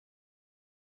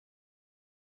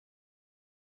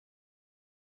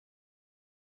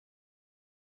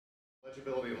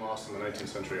Legibility and Lost in the 19th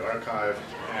Century Archive,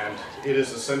 and it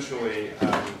is essentially,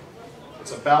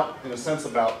 it's about, in a sense,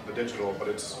 about the digital, but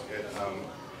it's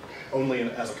only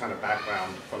as a kind of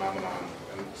background phenomenon,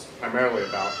 and it's primarily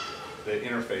about the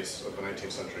interface of the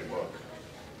 19th century book.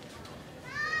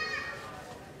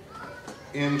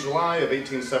 In July of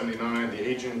 1879, the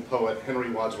aging poet Henry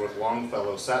Wadsworth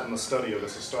Longfellow sat in the study of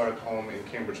his historic home in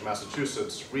Cambridge,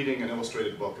 Massachusetts, reading an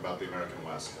illustrated book about the American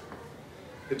West.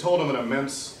 It told him an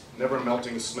immense,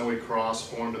 never-melting snowy cross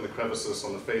formed in the crevices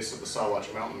on the face of the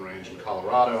Sawatch mountain range in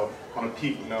Colorado on a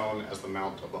peak known as the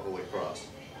Mount of the Holy Cross.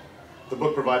 The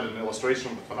book provided an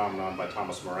illustration of the phenomenon by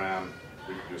Thomas Moran,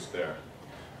 reproduced there.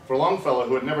 For Longfellow,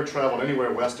 who had never traveled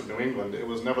anywhere west of New England, it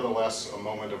was nevertheless a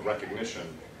moment of recognition.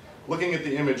 Looking at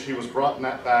the image, he was brought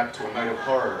back to a night of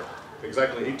horror,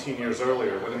 exactly 18 years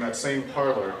earlier, when in that same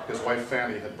parlor, his wife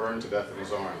Fanny had burned to death in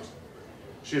his arms.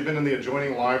 She had been in the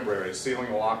adjoining library,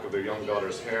 sealing a lock of their young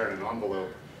daughter's hair in an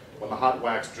envelope, when the hot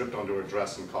wax dripped onto her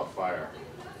dress and caught fire.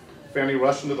 Fanny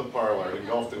rushed into the parlor,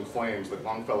 engulfed in flames that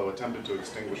Longfellow attempted to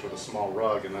extinguish with a small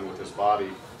rug, and then with his body.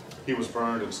 He was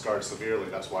burned and scarred severely,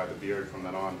 that's why the beard from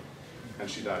then on, and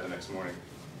she died the next morning.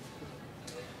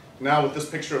 Now, with this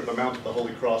picture of the Mount of the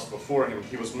Holy Cross before him,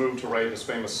 he was moved to write his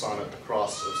famous sonnet, The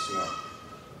Cross of Snow.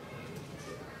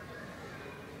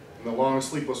 In the long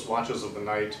sleepless watches of the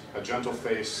night, a gentle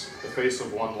face, the face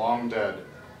of one long dead,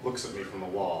 looks at me from the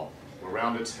wall, where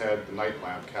round its head the night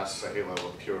lamp casts a halo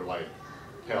of pure light,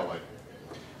 pale light.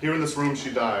 Here in this room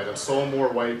she died, and soul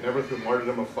more white never through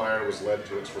martyrdom of fire was led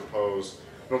to its repose,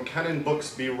 nor can in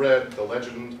books be read the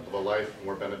legend of a life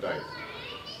more benedight.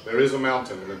 There is a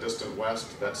mountain in the distant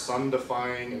west that,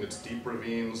 sun-defying in its deep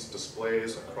ravines,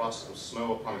 displays a cross of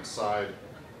snow upon its side,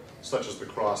 such as the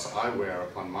cross I wear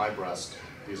upon my breast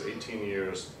these 18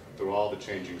 years through all the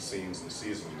changing scenes and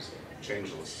seasons,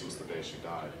 changeless since the day she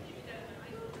died.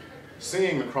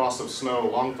 Seeing the cross of snow,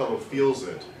 Longfellow feels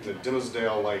it in a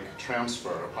Dimsdale-like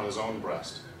transfer upon his own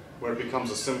breast, where it becomes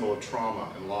a symbol of trauma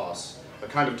and loss, a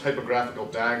kind of typographical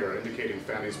dagger indicating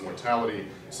Fanny's mortality,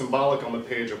 symbolic on the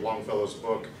page of Longfellow's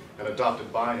book and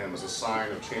adopted by him as a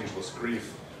sign of changeless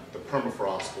grief, the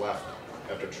permafrost left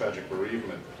after tragic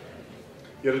bereavement.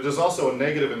 Yet it is also a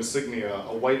negative insignia,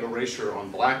 a white erasure on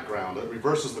black ground that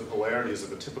reverses the polarities of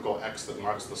the typical X that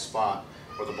marks the spot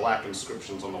or the black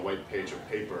inscriptions on the white page of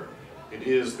paper. It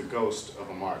is the ghost of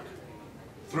a mark.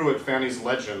 Through it, Fanny's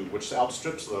legend, which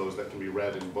outstrips those that can be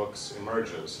read in books,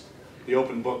 emerges. The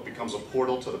open book becomes a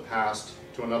portal to the past,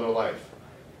 to another life,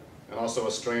 and also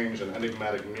a strange and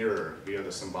enigmatic mirror via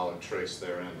the symbolic trace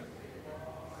therein.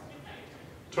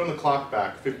 Turn the clock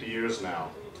back 50 years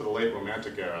now, to the late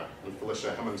Romantic era, in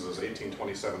Felicia Hemons's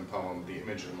 1827 poem, The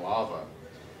Image in Lava.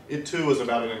 It too is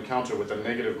about an encounter with a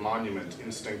negative monument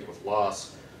instinct with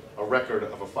loss, a record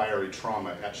of a fiery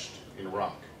trauma etched in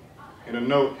rock. In a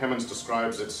note, Hemons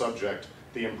describes its subject,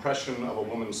 the impression of a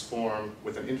woman's form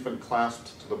with an infant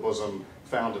clasped to the bosom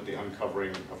found at the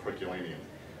uncovering of Herculaneum.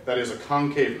 That is, a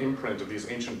concave imprint of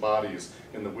these ancient bodies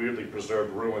in the weirdly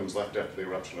preserved ruins left after the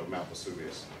eruption of Mount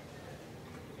Vesuvius.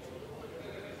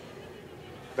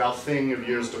 Thou thing of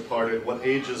years departed, what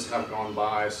ages have gone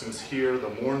by since here the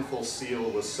mournful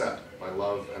seal was set by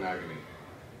love and agony.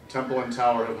 Temple and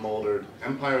tower have moldered,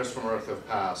 empires from earth have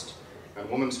passed, and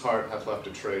woman's heart hath left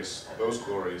a trace, those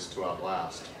glories to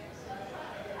outlast.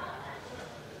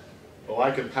 Oh,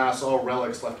 I could pass all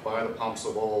relics left by the pomps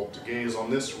of old to gaze on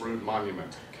this rude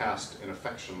monument cast in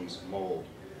affection's mold.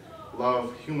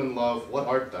 Love, human love, what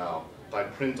art thou? Thy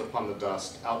print upon the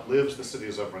dust outlives the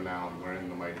cities of renown wherein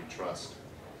the mighty trust.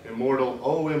 Immortal,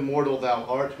 oh immortal thou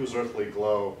art whose earthly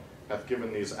glow hath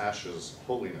given these ashes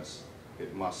holiness.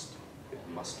 It must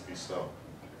be so.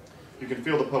 You can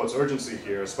feel the poet's urgency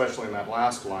here, especially in that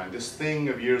last line. This thing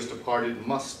of years departed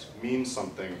must mean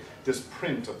something. This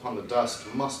print upon the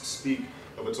dust must speak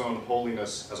of its own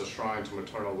holiness as a shrine to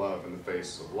maternal love in the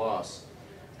face of loss.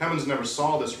 Hemons never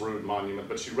saw this rude monument,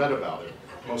 but she read about it,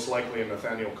 most likely in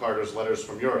Nathaniel Carter's Letters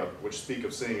from Europe, which speak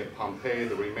of seeing at Pompeii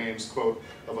the remains, quote,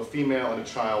 of a female and a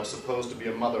child supposed to be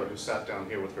a mother who sat down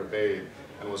here with her babe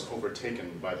and was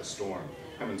overtaken by the storm.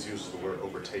 Hemons uses the word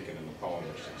overtaken in the poem,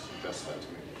 which suggests that to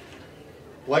me.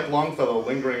 Like Longfellow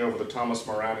lingering over the Thomas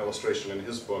Moran illustration in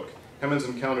his book, Hemons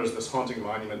encounters this haunting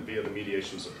monument via the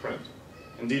mediations of print.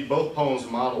 Indeed, both poems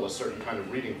model a certain kind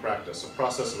of reading practice, a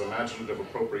process of imaginative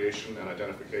appropriation and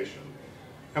identification.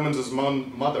 Hemons's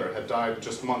mother had died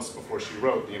just months before she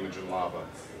wrote The Image in Lava.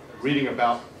 Reading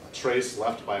about a trace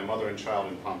left by a mother and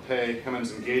child in Pompeii,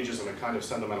 Hemons engages in a kind of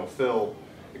sentimental fill,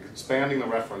 expanding the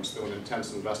reference through an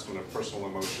intense investment of personal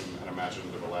emotion and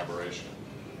imaginative elaboration.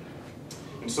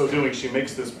 In so doing, she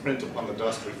makes this print upon the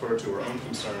dust refer to her own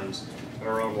concerns and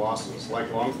her own losses,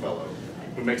 like Longfellow,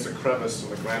 who makes a crevice in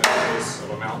the granite face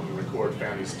of a mountain record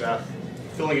Fanny's death,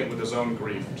 filling it with his own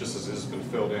grief, just as it has been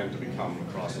filled in to become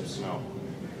a cross of snow.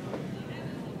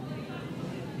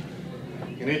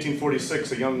 In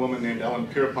 1846, a young woman named Ellen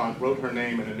Pierpont wrote her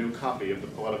name in a new copy of the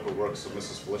poetical works of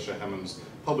Mrs. Felicia Hemans,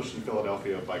 published in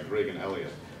Philadelphia by Grigg and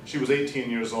Elliott. She was 18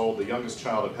 years old, the youngest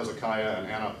child of Hezekiah and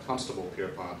Anna Constable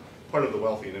Pierpont, part of the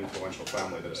wealthy and influential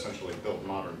family that essentially built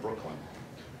modern Brooklyn.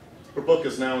 Her book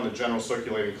is now in the general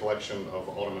circulating collection of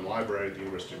Alderman Library at the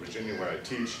University of Virginia, where I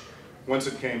teach, whence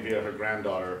it came via her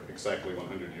granddaughter exactly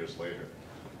 100 years later.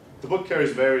 The book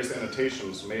carries various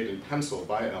annotations made in pencil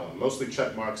by Ellen, mostly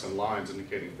check marks and lines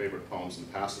indicating favorite poems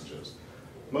and passages.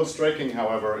 Most striking,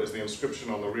 however, is the inscription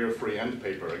on the rear free end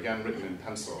paper, again written in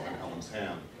pencil in Ellen's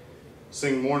hand.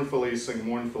 Sing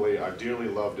mournfully, our dearly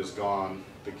loved is gone,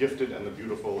 the gifted and the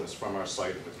beautiful is from our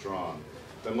sight withdrawn.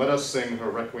 Then let us sing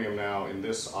her requiem now in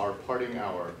this our parting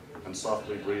hour, and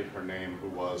softly breathe her name who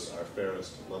was our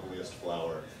fairest, loveliest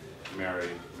flower, Mary,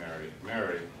 Mary,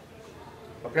 Mary.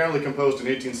 Apparently composed in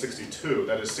 1862,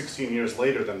 that is 16 years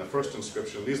later than the first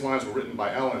inscription, these lines were written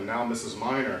by Ellen, now Mrs.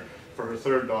 Minor, for her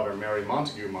third daughter, Mary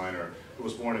Montague Minor, who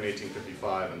was born in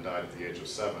 1855 and died at the age of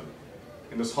 7.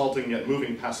 In this halting yet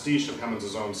moving pastiche of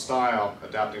Hemans' own style,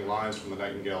 adapting lines from the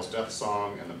Nightingale's death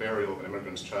song and the burial of an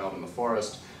immigrant's child in the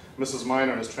forest, Mrs.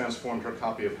 Minor has transformed her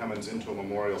copy of Hemans into a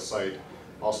memorial site,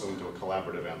 also into a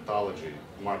collaborative anthology,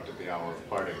 marked at the hour of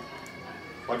parting.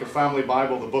 Like a family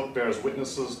Bible, the book bears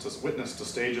witness to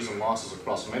stages and losses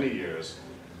across many years,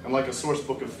 and like a source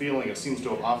book of feeling, it seems to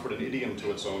have offered an idiom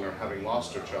to its owner, having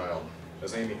lost her child,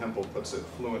 as Amy Hempel puts it,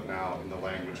 fluent now in the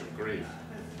language of grief.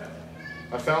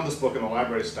 I found this book in the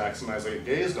library stacks, and as I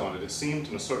gazed on it, it seemed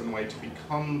in a certain way to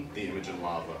become the image in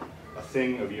lava, a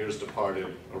thing of years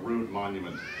departed, a rude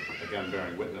monument, again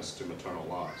bearing witness to maternal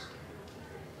loss.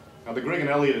 Now, the Grigg and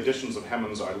Elliott editions of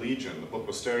Hemans are legion. The book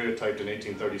was stereotyped in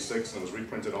 1836 and was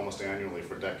reprinted almost annually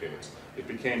for decades. It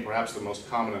became perhaps the most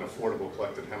common and affordable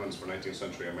collected Hemans for 19th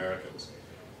century Americans.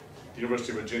 The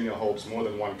University of Virginia holds more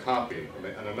than one copy,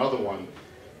 and another one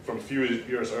from a few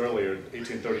years earlier,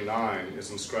 1839,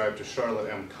 is inscribed to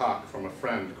Charlotte M. Cock from a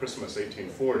friend, Christmas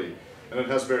 1840, and it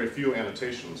has very few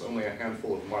annotations, only a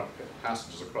handful of marked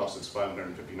passages across its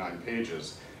 559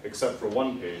 pages, except for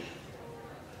one page,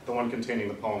 the one containing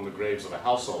the poem The Graves of a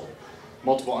Household.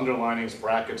 Multiple underlinings,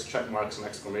 brackets, check marks, and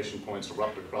exclamation points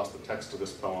erupt across the text of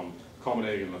this poem,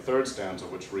 culminating in the third stanza,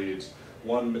 which reads,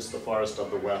 "One midst the forest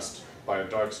of the west, by a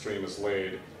dark stream is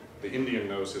laid. The Indian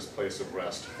knows his place of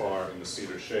rest, far in the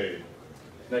cedar shade."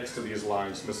 Next to these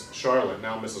lines, Miss Charlotte,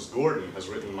 now Mrs. Gordon, has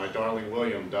written, "My darling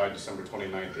William died December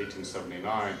 29,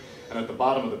 1879, and at the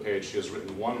bottom of the page she has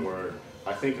written one word,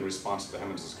 I think in response to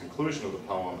Hemans' conclusion of the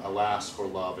poem, alas for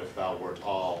love if thou wert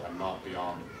all and not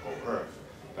beyond, O earth.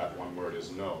 That one word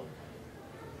is no.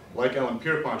 Like Ellen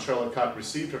Pierpont, Charlotte Cock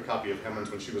received her copy of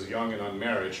Hemans when she was young and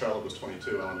unmarried. Charlotte was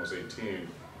 22, Ellen was 18,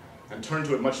 and turned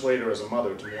to it much later as a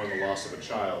mother to mourn the loss of a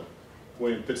child.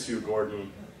 William Fitzhugh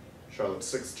Gordon, Charlotte's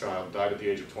sixth child, died at the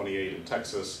age of 28 in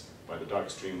Texas by the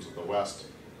dark streams of the West,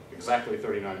 exactly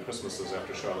 39 Christmases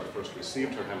after Charlotte first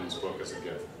received her Hemans book as a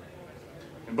gift.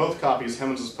 In both copies,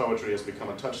 Hemans' poetry has become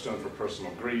a touchstone for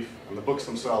personal grief, and the books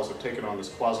themselves have taken on this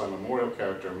quasi-memorial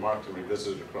character marked and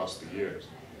revisited across the years.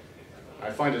 I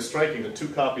find it striking that two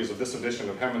copies of this edition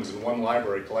of Hemans in one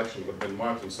library collection have been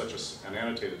marked in and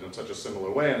annotated in such a similar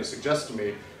way, and it suggests to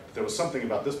me that there was something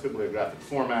about this bibliographic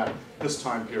format, this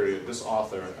time period, this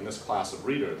author, and this class of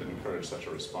reader that encouraged such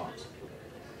a response.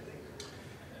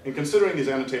 In considering these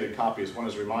annotated copies, one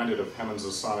is reminded of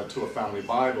Hemans' sonnet To a Family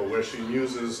Bible, where she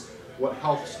muses, what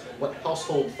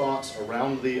household thoughts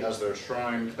around thee as their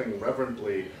shrine cling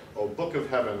reverently, O book of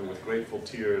heaven, with grateful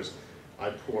tears, I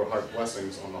pour heart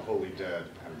blessings on the holy dead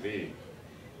and thee.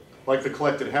 Like the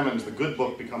collected Hemans, the good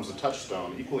book becomes a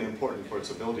touchstone, equally important for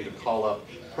its ability to call up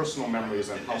personal memories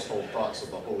and household thoughts of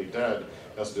the holy dead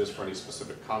as it is for any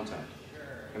specific content.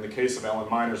 In the case of Ellen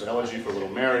Minor's elegy for Little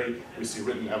Mary, we see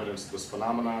written evidence of this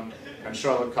phenomenon, and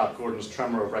Charlotte Cock Gordon's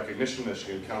tremor of recognition as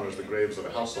she encounters the graves of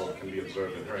a household can be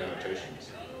observed in her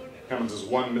annotations. Hemans'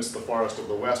 one midst the forest of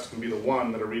the west can be the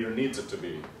one that a reader needs it to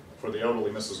be. For the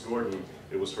elderly Mrs. Gordon,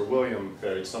 it was her William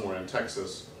buried somewhere in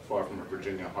Texas, far from her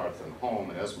Virginia hearth and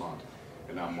home in Esmont,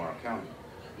 in Albemarle County.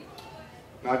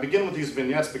 Now I begin with these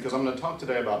vignettes because I'm going to talk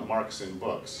today about marks in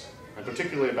books, and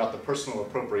particularly about the personal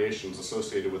appropriations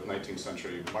associated with 19th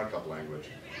century markup language.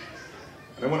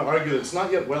 And I want to argue that it's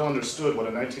not yet well understood what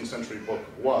a 19th century book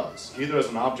was, either as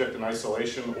an object in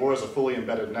isolation or as a fully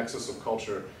embedded nexus of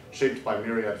culture shaped by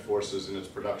myriad forces in its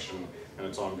production and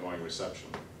its ongoing reception.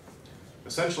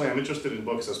 Essentially, I'm interested in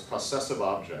books as processive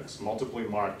objects, multiply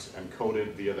marked and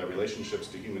coded via their relationships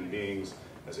to human beings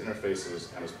as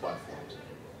interfaces and as platforms.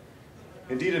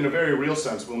 Indeed, in a very real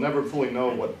sense, we'll never fully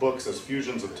know what books as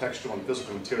fusions of textual and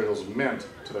physical materials meant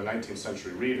to their 19th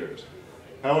century readers.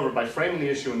 However, by framing the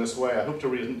issue in this way, I hope to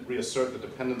reassert the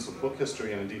dependence of book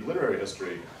history and indeed literary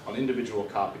history on individual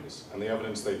copies and the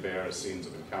evidence they bear as scenes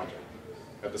of encounter.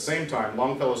 At the same time,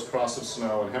 Longfellow's Cross of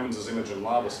Snow and Hemans' Image in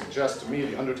Lava suggest to me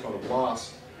the undertone of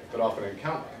loss that often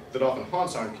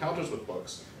haunts our encounters with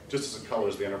books, just as it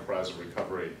colors the enterprise of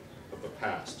recovery of the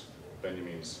past,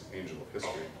 Benjamin's Angel of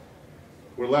History.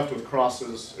 We're left with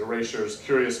crosses, erasures,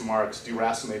 curious marks,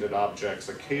 deracinated objects,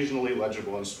 occasionally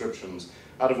legible inscriptions,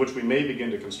 out of which we may begin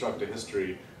to construct a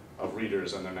history of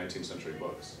readers and their 19th century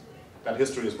books. That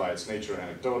history is by its nature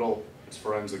anecdotal, its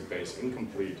forensic base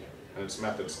incomplete, and its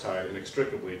methods tied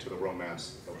inextricably to the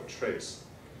romance of the trace.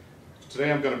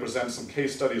 Today I'm going to present some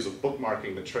case studies of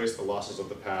bookmarking that trace the losses of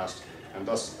the past and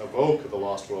thus evoke the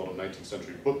lost world of 19th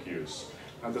century book use.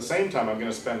 At the same time, I'm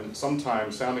going to spend some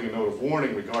time sounding a note of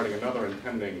warning regarding another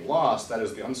impending loss, that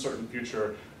is the uncertain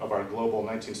future of our global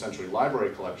 19th century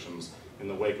library collections in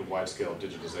the wake of wide-scale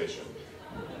digitization.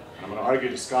 And I'm going to argue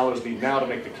that scholars need now to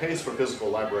make the case for physical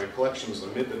library collections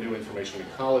amid the new information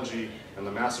ecology and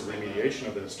the massive remediation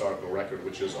of the historical record,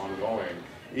 which is ongoing,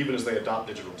 even as they adopt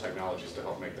digital technologies to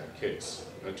help make that case.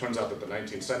 And it turns out that the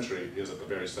 19th century is at the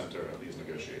very center of these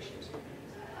negotiations.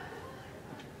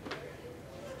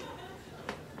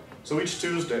 So each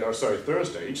Thursday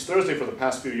for the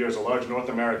past few years, a large North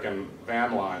American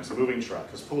van lines moving truck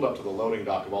has pulled up to the loading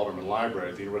dock of Alderman Library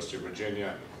at the University of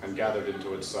Virginia and gathered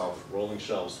into itself rolling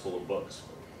shelves full of books.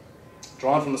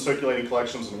 Drawn from the circulating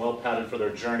collections and well padded for their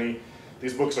journey,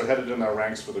 these books are headed in their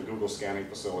ranks for the Google scanning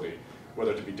facility, where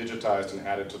they're to be digitized and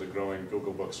added to the growing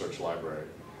Google Book Search library.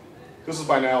 This is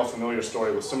by now a familiar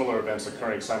story with similar events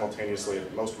occurring simultaneously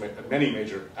at many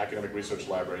major academic research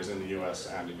libraries in the US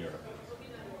and in Europe.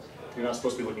 You're not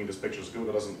supposed to be looking at these pictures.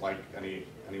 Google doesn't like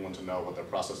anyone to know what their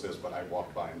process is, but I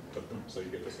walked by and took them, so you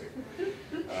get to see.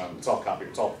 It's all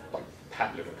like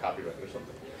patented or copyrighted or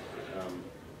something.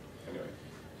 Anyway.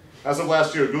 As of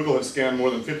last year, Google had scanned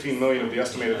more than 15 million of the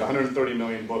estimated 130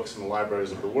 million books in the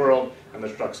libraries of the world, and the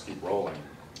trucks keep rolling.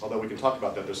 Although we can talk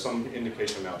about that, there's some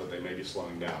indication now that they may be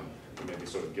slowing down. They may be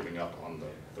sort of giving up on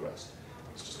the rest.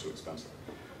 It's just too expensive.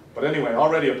 But anyway,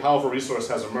 already a powerful resource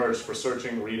has emerged for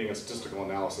searching, reading, and statistical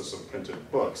analysis of printed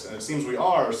books. And it seems we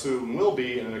are, or soon will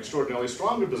be, in an extraordinarily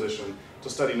stronger position to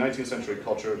study 19th century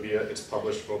culture via its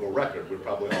published global record. We're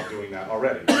probably all doing that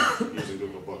already, using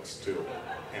Google Books to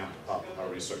amp up our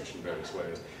research in various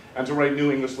ways. And to write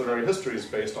new English literary histories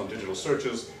based on digital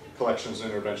searches, collections,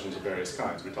 and interventions of various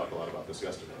kinds. We talked a lot about this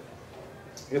yesterday.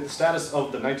 Yet the status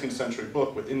of the 19th century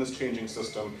book within this changing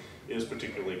system is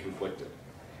particularly conflicted.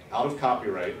 Out of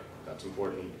copyright, that's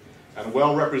important, and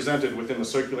well represented within the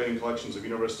circulating collections of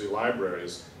university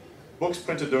libraries, books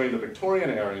printed during the Victorian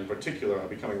era in particular are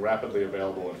becoming rapidly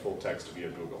available in full text via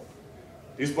Google.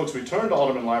 These books return to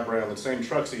Alderman Library on the same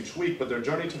trucks each week, but their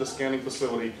journey to the scanning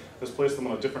facility has placed them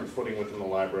on a different footing within the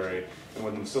library and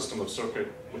within the system of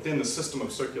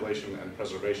circulation and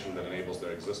preservation that enables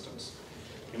their existence.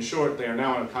 In short, they are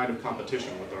now in a kind of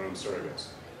competition with their own surrogates.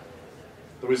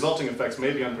 The resulting effects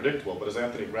may be unpredictable, but as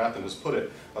Anthony Grathan has put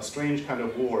it, a strange kind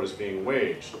of war is being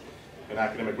waged in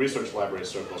academic research library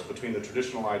circles between the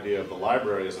traditional idea of the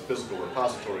library as a physical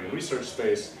repository and research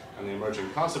space and the emerging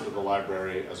concept of the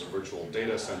library as a virtual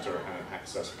data center and an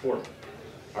access portal.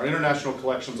 Our international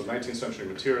collections of 19th century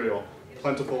material,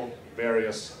 plentiful,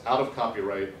 various, out of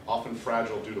copyright, often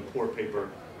fragile due to poor paper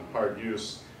and hard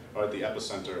use, are at the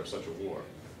epicenter of such a war.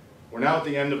 We're now at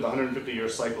the end of the 150-year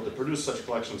cycle that produced such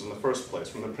collections in the first place,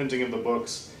 from the printing of the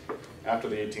books after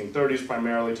the 1830s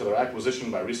primarily to their acquisition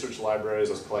by research libraries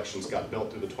as collections got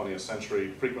built through the 20th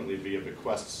century, frequently via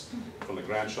bequests from the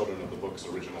grandchildren of the book's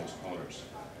original owners.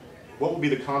 What will be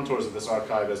the contours of this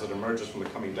archive as it emerges from the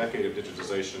coming decade of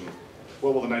digitization?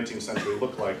 What will the 19th century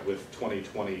look like with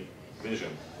 2020 vision?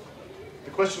 The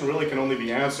question really can only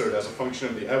be answered as a function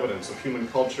of the evidence of human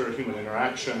culture, human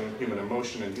interaction, human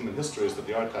emotion, and human histories that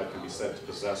the archive can be said to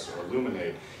possess or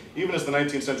illuminate. Even as the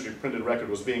 19th century printed record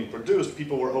was being produced,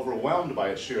 people were overwhelmed by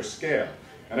its sheer scale.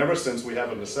 And ever since, we have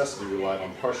of necessity relied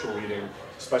on partial reading,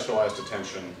 specialized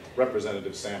attention,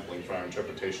 representative sampling for our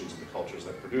interpretations of the cultures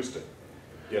that produced it.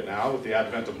 Yet now, with the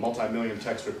advent of multi-million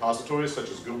text repositories such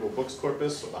as Google Books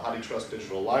Corpus or the HathiTrust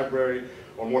Digital Library,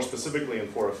 or more specifically and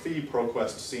for a fee,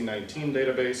 ProQuest C19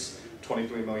 database,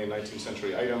 23 million 19th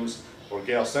century items, or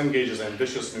Gail Sengage's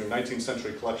ambitious new 19th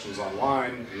century collections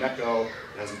online, Necco.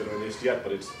 It hasn't been released yet,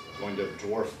 but it's going to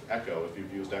dwarf Echo if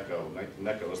you've used Echo.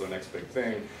 Necco is their next big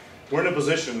thing. We're in a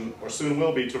position, or soon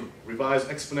will be, to revise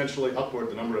exponentially upward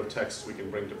the number of texts we can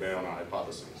bring to bear on our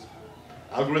hypotheses.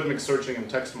 Algorithmic searching and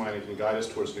text mining can guide us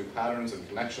towards new patterns and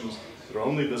connections that are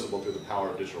only visible through the power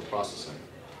of digital processing.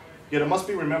 Yet it must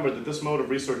be remembered that this mode of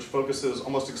research focuses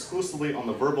almost exclusively on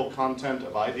the verbal content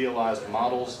of idealized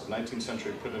models of 19th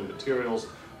century printed materials,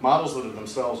 models that are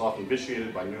themselves often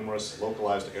vitiated by numerous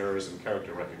localized errors in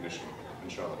character recognition.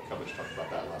 And Charlotte Covich talked about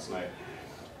that last night.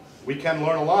 We can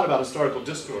learn a lot about historical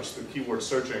discourse through keyword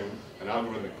searching and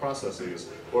algorithmic processes,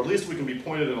 or at least we can be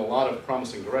pointed in a lot of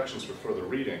promising directions for further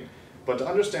reading. But to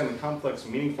understand the complex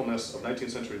meaningfulness of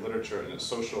 19th century literature and its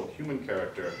social human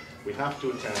character, we have to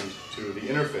attend to the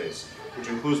interface, which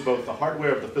includes both the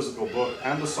hardware of the physical book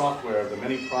and the software of the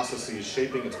many processes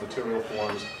shaping its material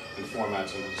forms and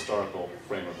formats in the historical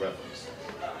frame of reference.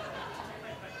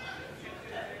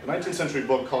 The 19th century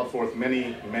book called forth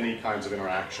many, many kinds of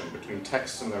interaction between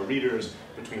texts and their readers,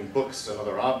 between books and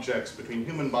other objects, between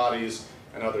human bodies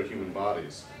and other human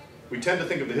bodies. We tend to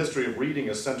think of the history of reading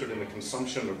as centered in the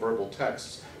consumption of verbal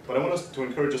texts, but I want us to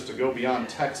encourage us to go beyond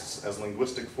texts as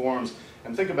linguistic forms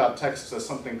and think about texts as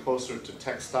something closer to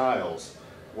textiles,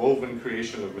 woven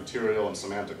creation of material and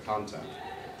semantic content.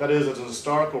 That is, it's a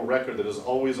historical record that is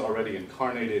always already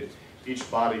incarnated, each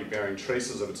body bearing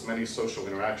traces of its many social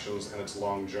interactions and its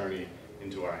long journey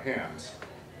into our hands.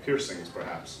 Piercings,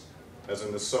 perhaps, as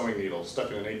in this sewing needle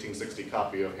stuck in an 1860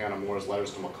 copy of Hannah More's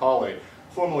Letters to Macaulay,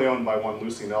 formerly owned by one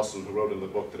Lucy Nelson, who wrote in the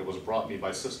book that it was brought me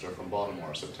by sister from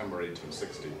Baltimore, September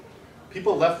 1860.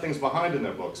 People left things behind in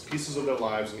their books, pieces of their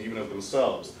lives and even of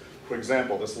themselves. For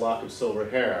example, this lock of silver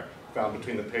hair found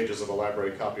between the pages of a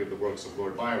library copy of the works of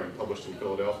Lord Byron, published in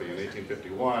Philadelphia in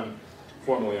 1851,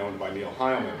 formerly owned by Neil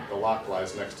Heilman. The lock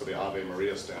lies next to the Ave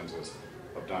Maria stanzas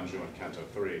of Don Juan, Canto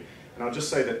 3. And I'll just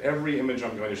say that every image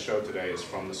I'm going to show today is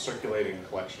from the circulating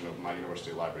collection of my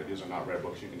university library. These are not rare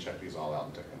books. You can check these all out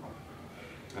and take them home.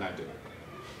 And I did.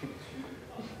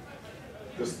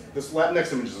 This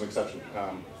next image is an exception,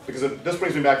 because this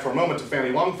brings me back for a moment to Fanny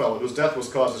Longfellow, whose death was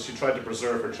caused as she tried to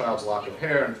preserve her child's lock of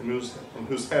hair, and from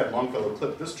whose head Longfellow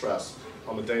clipped this tress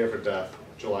on the day of her death,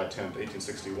 July 10th,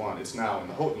 1861. It's now in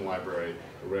the Houghton Library,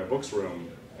 the rare books room,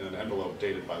 in an envelope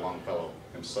dated by Longfellow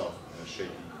himself in a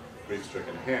shaky,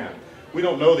 grief-stricken hand. We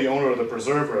don't know the owner or the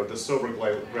preserver of this silver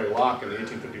gray lock in the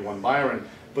 1851 Byron,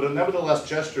 but it nevertheless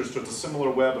gestures towards a similar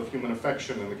web of human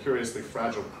affection and the curiously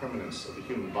fragile permanence of the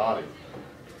human body.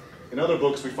 In other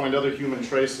books, we find other human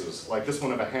traces, like this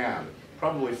one of a hand,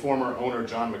 probably former owner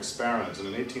John McSparron's in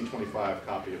an 1825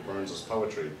 copy of Burns's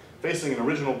poetry, facing an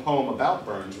original poem about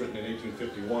Burns written in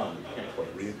 1851. You can't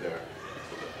quite read there.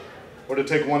 Or to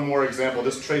take one more example,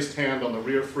 this traced hand on the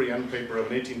rear free end paper of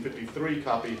an 1853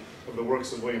 copy of the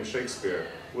works of William Shakespeare,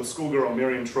 with schoolgirl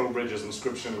Miriam Trowbridge's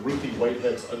inscription, "Ruthie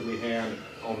Whitehead's ugly hand,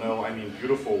 oh no, I mean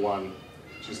beautiful one."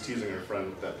 She's teasing her friend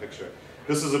with that picture.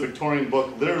 This is a Victorian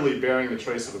book literally bearing the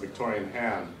trace of a Victorian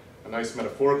hand, a nice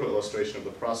metaphorical illustration of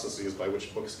the processes by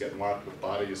which books get marked with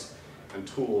bodies and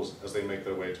tools as they make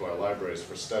their way to our libraries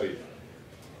for study.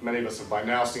 Many of us have by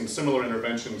now seen similar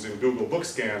interventions in Google book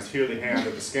scans. Here the hand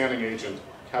of the scanning agent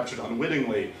captured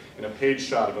unwittingly in a page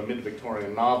shot of a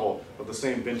mid-Victorian novel of the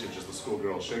same vintage as the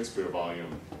schoolgirl Shakespeare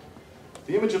volume.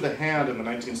 The image of the hand in the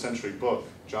 19th century book,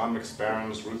 John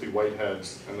McSparron's, Ruthie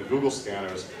Whitehead's, and the Google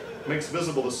scanners, makes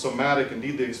visible the somatic,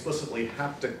 indeed the explicitly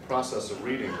haptic process of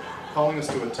reading, calling us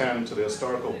to attend to the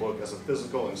historical book as a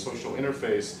physical and social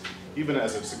interface, even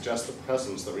as it suggests the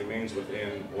presence that remains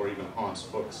within or even haunts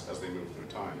books as they move through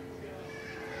time.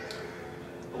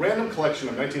 A random collection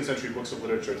of 19th century books of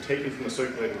literature taken from the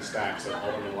circulating stacks at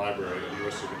Alderman Library at the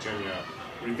University of Virginia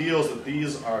reveals that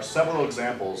these several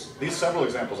examples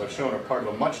I've shown are part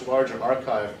of a much larger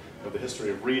archive of the history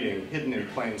of reading, hidden in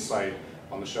plain sight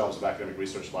on the shelves of academic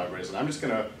research libraries. And I'm just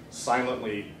going to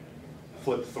silently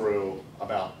flip through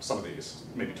about some of these,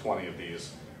 maybe 20 of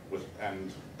these,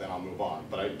 and then I'll move on.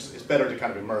 But it's better to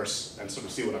kind of immerse and sort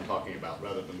of see what I'm talking about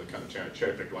rather than the kind of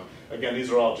cherry-picked one. Again,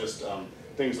 these are all just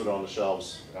things that are on the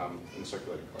shelves in the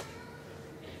circulating collection.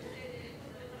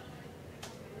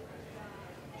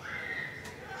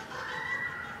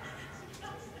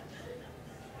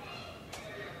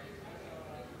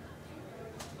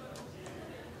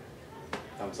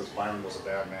 It says Byron was a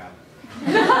bad man.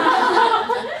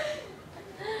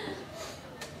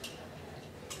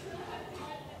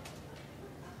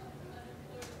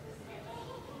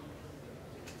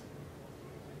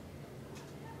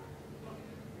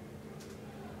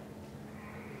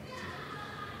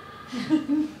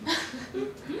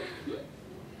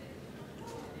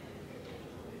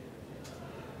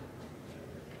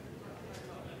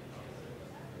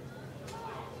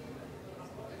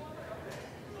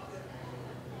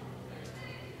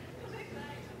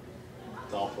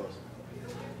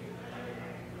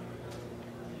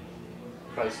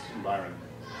 Christ and Byron.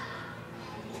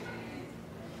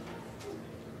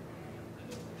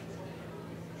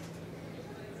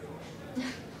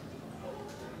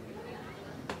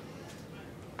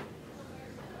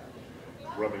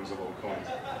 Rubbings of old coins.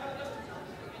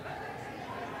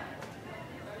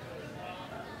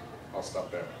 I'll stop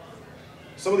there.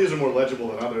 Some of these are more legible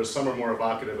than others, some are more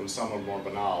evocative, and some are more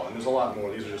banal, and there's a lot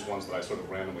more. These are just ones that I sort of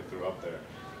randomly threw up there.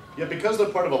 Yet because they're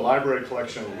part of a library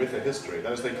collection with a history,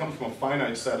 that is, they come from a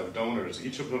finite set of donors,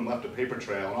 each of whom left a paper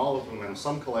trail, and all of whom have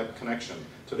some connection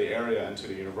to the area and to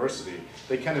the university,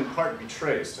 they can in part be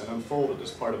traced and unfolded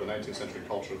as part of the 19th century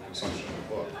culture of consumption of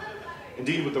the book.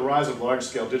 Indeed, with the rise of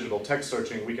large-scale digital text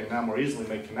searching, we can now more easily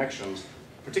make connections,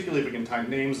 particularly if we can tie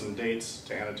names and dates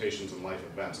to annotations and life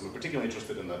events. And we're particularly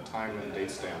interested in the time and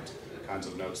date stamped kinds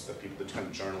of notes that people, the kind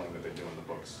of journaling that they do in the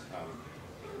books.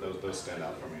 Those stand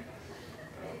out for me.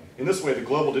 In this way, the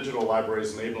global digital library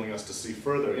is enabling us to see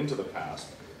further into the past.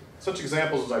 Such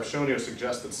examples as I've shown here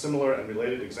suggest that similar and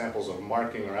related examples of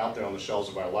marking are out there on the shelves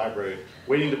of our library,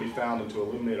 waiting to be found and to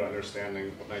illuminate our understanding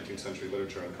of 19th century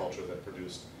literature and culture that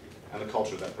produced, and the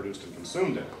culture that produced and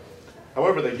consumed it.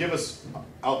 However, they give us,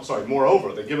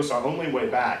 moreover, they give us our only way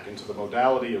back into the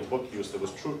modality of book use that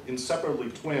was inseparably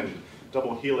twinned,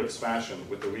 double helix fashion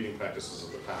with the reading practices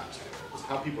of the past. It's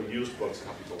how people used books and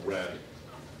how people read.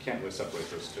 Can't really separate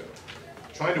those two.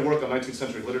 Trying to work on 19th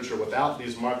century literature without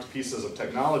these marked pieces of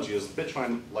technology is a bit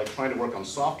like trying to work on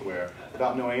software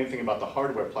without knowing anything about the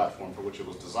hardware platform for which it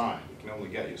was designed. It can only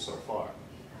get you so far.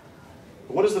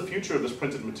 But what is the future of this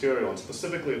printed material, and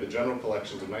specifically of the general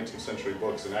collections of 19th century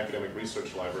books in academic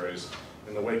research libraries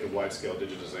in the wake of wide-scale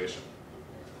digitization?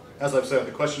 As I've said,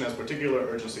 the question has particular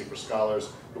urgency for scholars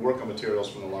who work on materials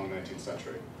from the long 19th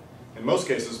century. In most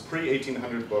cases,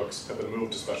 pre-1800 books have been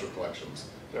moved to special collections.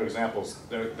 There are examples,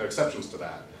 there are exceptions to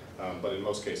that, but in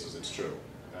most cases it's true,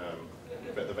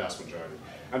 the vast majority.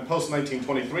 And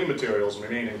post-1923 materials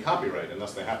remain in copyright, and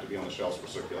thus they have to be on the shelves for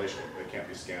circulation. They can't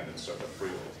be scanned and circulated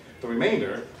freely. The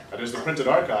remainder, that is the printed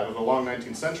archive of the long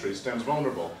 19th century, stands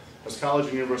vulnerable as college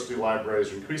and university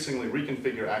libraries increasingly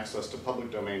reconfigure access to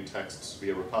public domain texts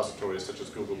via repositories such as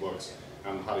Google Books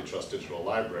and the HathiTrust Digital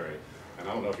Library. And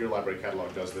I don't know if your library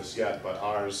catalog does this yet, but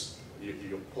ours,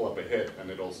 you pull up a hit and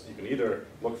you can either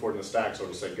look for it in the stacks or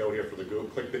it'll say go here for the Google,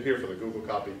 click here for the Google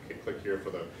copy, click here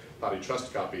for the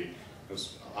HathiTrust copy.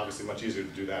 It's obviously much easier to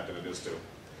do that than it is to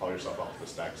haul yourself off the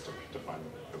stacks to find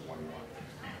the one you want.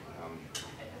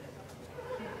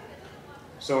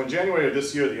 So in January of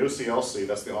this year, the OCLC,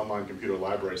 that's the Online Computer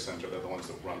Library Center, they're the ones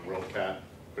that run WorldCat,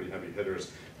 pretty heavy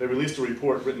hitters, they released a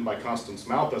report written by Constance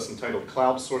Malthus entitled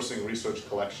Cloud Sourcing Research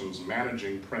Collections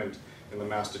Managing Print in the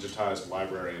Mass Digitized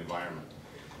Library Environment.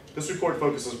 This report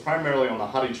focuses primarily on the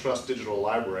HathiTrust Digital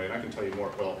Library, and I can tell you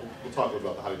more, well, we'll talk a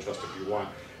little about the HathiTrust if you want,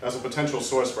 as a potential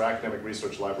source for academic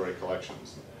research library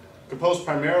collections. Composed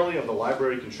primarily of the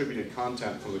library contributed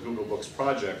content from the Google Books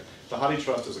project, the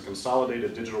HathiTrust is a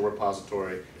consolidated digital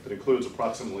repository that includes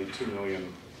approximately 2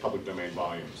 million public domain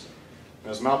volumes.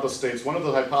 And as Malthus states, one of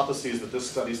the hypotheses that this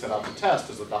study set out to test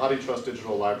is that the HathiTrust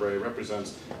Digital Library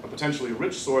represents a potentially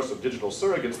rich source of digital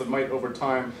surrogates that might over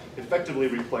time effectively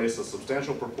replace a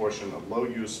substantial proportion of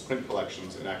low-use print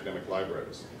collections in academic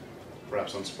libraries.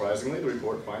 Perhaps unsurprisingly, the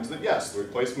report finds that yes, the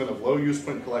replacement of low-use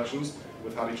print collections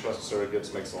with HathiTrust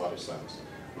surrogates makes a lot of sense.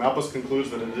 Malthus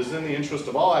concludes that it is in the interest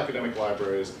of all academic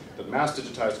libraries that mass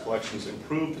digitized collections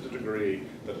improve to the degree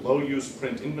that low-use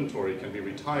print inventory can be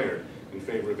retired in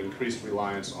favor of increased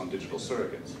reliance on digital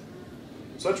surrogates.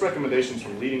 Such recommendations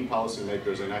from leading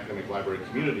policymakers and academic library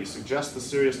community suggest the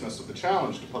seriousness of the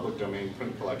challenge to public domain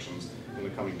print collections in the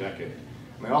coming decade.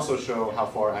 And they also show how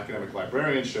far academic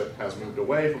librarianship has moved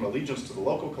away from allegiance to the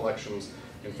local collections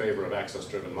in favor of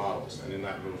access-driven models. And in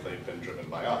that move, they've been driven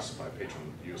by us, by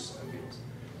patron use and needs.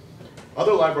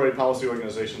 Other library policy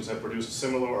organizations have produced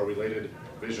similar or related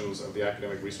visions of the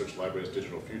academic research library's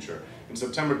digital future. In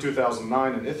September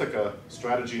 2009, an Ithaca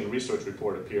strategy and research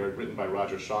report appeared, written by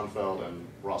Roger Schoenfeld and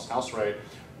Ross Houserath,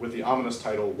 with the ominous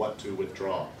title, What to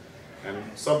Withdraw, and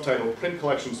subtitled, Print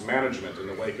Collections Management in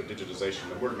the Wake of Digitization.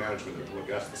 The word management, if you look,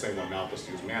 that's the same one Malthus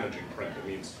used, managing print. It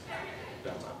means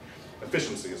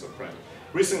efficiency as a print.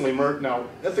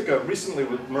 Ithaca recently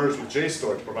merged with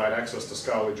JSTOR to provide access to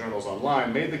scholarly journals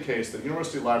online, made the case that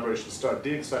university libraries should start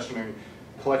deaccessioning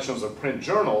collections of print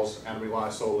journals and rely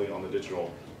solely on the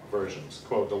digital versions.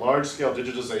 Quote, the large-scale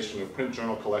digitization of print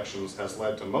journal collections has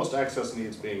led to most access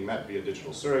needs being met via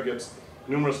digital surrogates.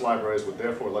 Numerous libraries would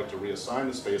therefore like to reassign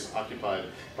the space occupied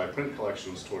by print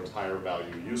collections towards higher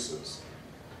value uses.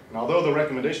 And although the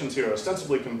recommendations here are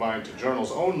ostensibly confined to journals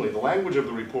only, the language of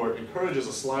the report encourages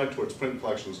a slide towards print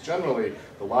collections generally.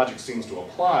 The logic seems to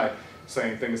apply,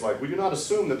 saying things like, we do not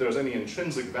assume that there's any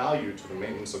intrinsic value to the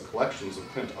maintenance of collections of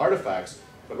print artifacts,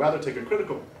 but rather take a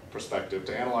critical perspective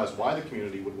to analyze why the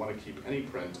community would want to keep any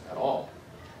print at all.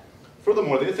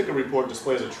 Furthermore, the Ithaca report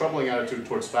displays a troubling attitude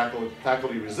towards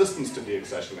faculty resistance to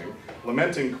deaccessioning,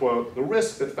 lamenting, quote, the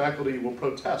risk that faculty will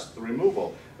protest the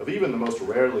removal of even the most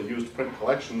rarely used print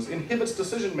collections inhibits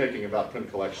decision-making about print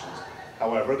collections.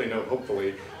 However, they note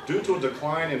hopefully, due to a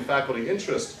decline in faculty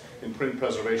interest in print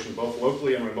preservation both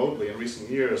locally and remotely in recent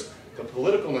years, the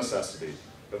political necessity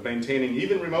of maintaining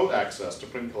even remote access to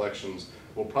print collections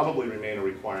will probably remain a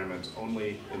requirement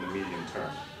only in the medium term.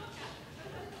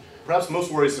 Perhaps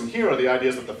most worrisome here are the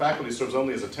ideas that the faculty serves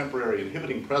only as a temporary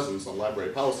inhibiting presence on library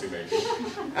policymaking,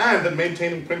 and that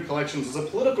maintaining print collections is a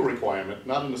political requirement,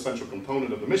 not an essential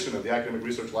component of the mission of the academic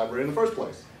research library in the first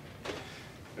place.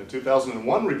 In a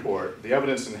 2001 report, The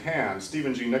Evidence in Hand,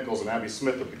 Stephen G. Nichols and Abby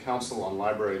Smith of the Council on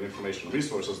Library and Information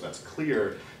Resources, that's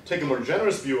CLEAR, take a more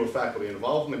generous view of faculty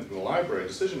involvement in the library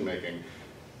decision-making,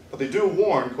 but they do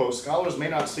warn, quote, scholars may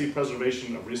not see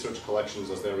preservation of research collections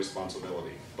as their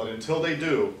responsibility. But until they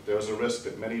do, there is a risk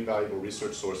that many valuable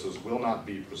research sources will not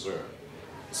be preserved.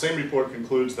 The same report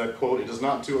concludes that, quote, it is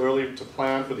not too early to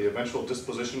plan for the eventual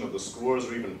disposition of the scores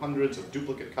or even hundreds of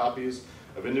duplicate copies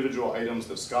of individual items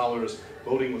that scholars,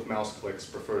 voting with mouse clicks,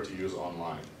 prefer to use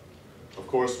online. Of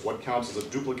course, what counts as a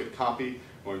duplicate copy,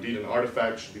 or indeed an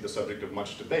artifact, should be the subject of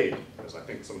much debate, as I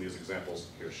think some of these examples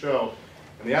here show.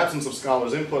 In the absence of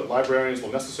scholars' input, librarians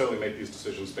will necessarily make these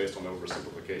decisions based on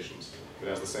oversimplifications. If it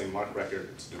has the same mark record,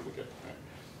 it's a duplicate. Right?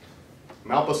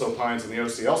 Malpass opines in the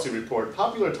OCLC report,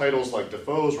 popular titles like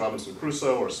Defoe's Robinson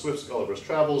Crusoe or Swift's Gulliver's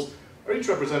Travels are each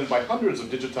represented by hundreds of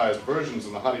digitized versions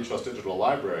in the HathiTrust Digital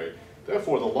Library.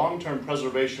 Therefore, the long-term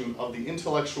preservation of the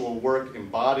intellectual work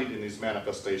embodied in these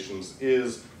manifestations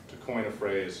is, to coin a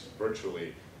phrase,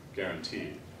 virtually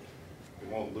guaranteed. We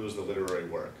won't lose the literary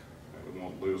work. We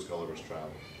won't lose Gulliver's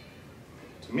Travels.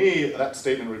 To me, that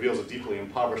statement reveals a deeply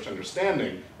impoverished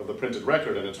understanding of the printed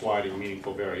record and its wide and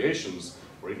meaningful variations,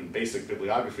 or even basic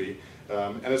bibliography,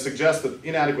 and it suggests that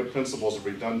inadequate principles of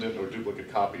redundant or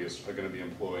duplicate copies are going to be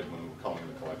employed when culling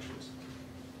the collections.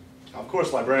 Now, of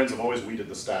course, librarians have always weeded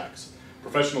the stacks.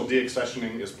 Professional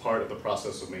deaccessioning is part of the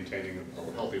process of maintaining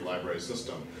a healthy library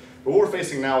system. But what we're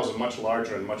facing now is a much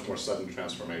larger and much more sudden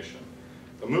transformation.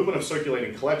 The movement of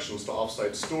circulating collections to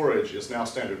off-site storage is now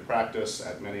standard practice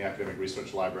at many academic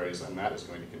research libraries, and that is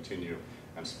going to continue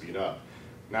and speed up.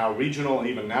 Now, regional and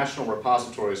even national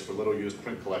repositories for little-used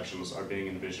print collections are being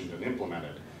envisioned and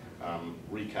implemented.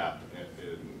 RECAP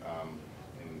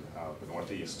in the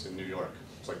Northeast, in New York.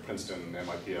 It's like Princeton,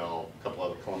 MIPL, a couple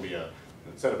other, Columbia.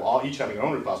 Instead of each having their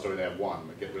own repository, they have one.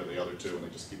 They get rid of the other two, and they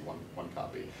just keep one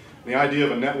copy. And the idea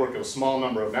of a network of a small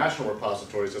number of national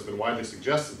repositories has been widely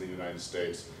suggested in the United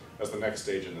States as the next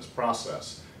stage in this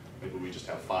process. Maybe we just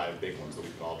have 5 big ones that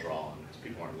we can all draw on, because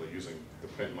people aren't really using the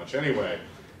print much anyway.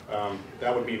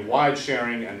 That would mean wide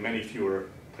sharing and many fewer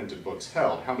printed books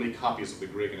held. How many copies of the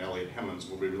Grigg and Eliot Hemans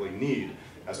will we really need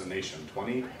as a nation?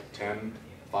 20? 10?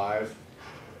 5?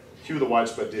 Cue the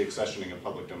widespread deaccessioning of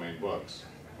public domain books.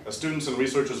 As students and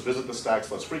researchers visit the stacks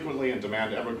less frequently and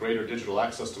demand ever greater digital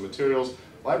access to materials,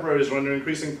 libraries are under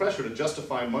increasing pressure to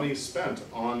justify money spent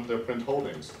on their print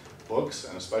holdings. Books,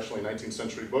 and especially 19th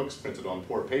century books printed on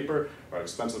poor paper, are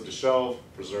expensive to shelve,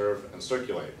 preserve, and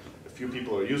circulate. If few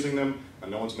people are using them,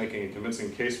 and no one's making a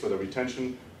convincing case for their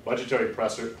retention, budgetary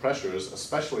pressures,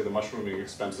 especially the mushrooming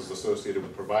expenses associated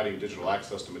with providing digital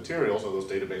access to materials, or those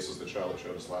databases that Charlotte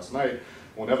showed us last night,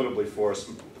 will inevitably force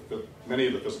many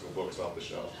of the physical books off the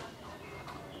shelf.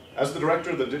 As the director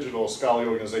of the digital scholarly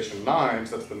organization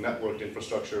NINES, that's the networked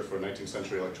infrastructure for 19th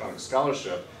century electronic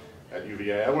scholarship at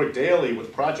UVA, I work daily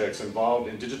with projects involved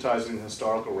in digitizing the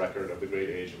historical record of the great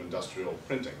age of industrial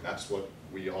printing. That's what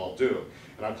we all do.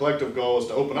 And our collective goal is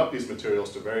to open up these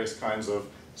materials to various kinds of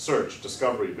search,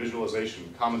 discovery,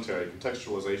 visualization, commentary,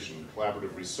 contextualization,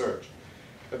 collaborative research.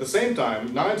 At the same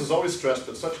time, NINES has always stressed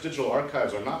that such digital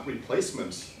archives are not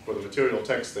replacements for the material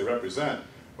texts they represent.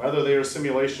 Rather, they are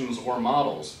simulations or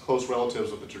models, close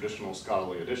relatives of the traditional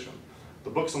scholarly edition. The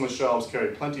books on the shelves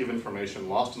carry plenty of information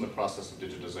lost in the process of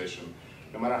digitization,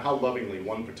 no matter how lovingly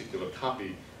one particular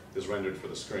copy is rendered for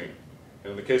the screen.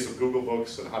 And in the case of Google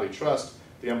Books and HathiTrust,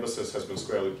 the emphasis has been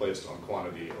squarely placed on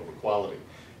quantity over quality.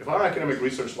 If our academic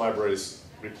research libraries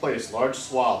replace large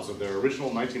swaths of their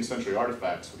original 19th century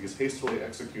artifacts with these hastily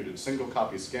executed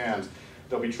single-copy scans,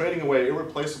 they'll be trading away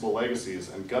irreplaceable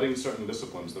legacies and gutting certain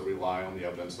disciplines that rely on the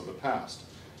evidence of the past.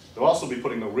 They'll also be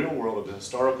putting the real world of the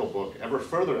historical book ever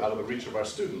further out of the reach of our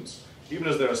students, even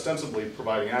as they're ostensibly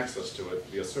providing access to it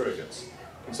via surrogates.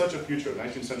 In such a future,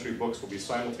 19th century books will be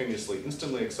simultaneously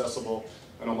instantly accessible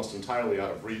and almost entirely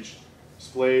out of reach,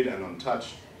 displayed and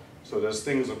untouched, so that as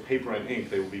things of paper and ink,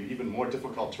 they will be even more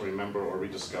difficult to remember or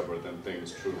rediscover than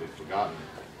things truly forgotten.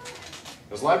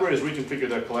 As libraries reconfigure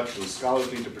their collections,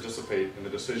 scholars need to participate in the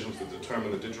decisions that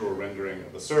determine the digital rendering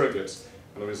of the surrogates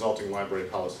and the resulting library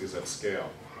policies at scale.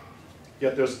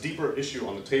 Yet there's a deeper issue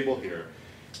on the table here,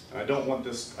 and I don't want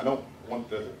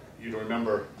you to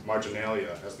remember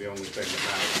marginalia as the only thing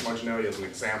that matters. Marginalia is an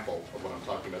example of what I'm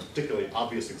talking about, a particularly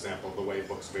obvious example of the way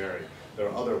books vary. There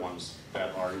are other ones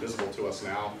that are invisible to us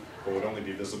now, but would only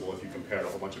be visible if you compared a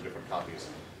whole bunch of different copies.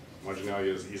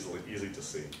 Marginalia is easy to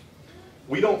see.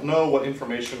 We don't know what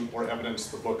information or evidence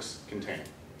the books contain,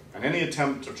 and any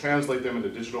attempt to translate them into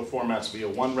digital formats via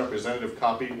one representative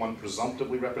copy, one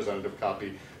presumptively representative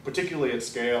copy, particularly at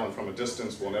scale and from a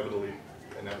distance, will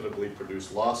inevitably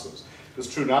produce losses. This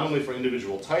is true not only for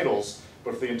individual titles,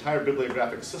 but for the entire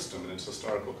bibliographic system and its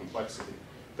historical complexity.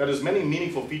 That is, many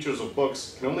meaningful features of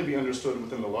books can only be understood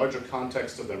within the larger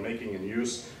context of their making and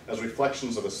use as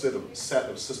reflections of a set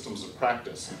of systems of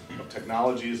practice, of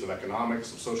technologies, of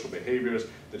economics, of social behaviors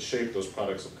that shape those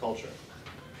products of culture.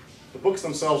 The books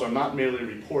themselves are not merely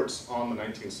reports on the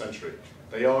 19th century.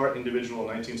 They are individual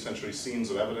 19th century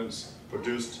scenes of evidence,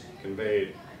 produced,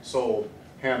 conveyed, sold,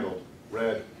 handled,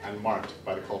 read, and marked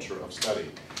by the culture of study.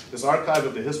 This archive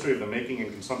of the history of the making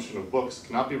and consumption of books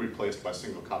cannot be replaced by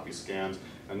single copy scans,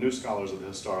 and new scholars of the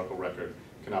historical record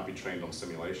cannot be trained on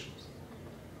simulations.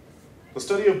 The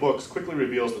study of books quickly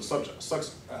reveals that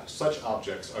such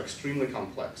objects are extremely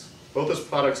complex, both as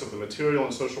products of the material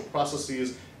and social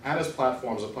processes and as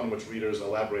platforms upon which readers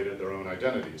elaborated their own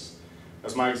identities.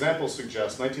 As my examples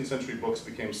suggest, 19th century books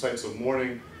became sites of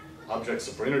mourning, objects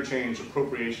for interchange,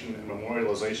 appropriation, and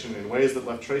memorialization in ways that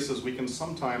left traces we can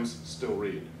sometimes still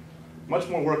read. Much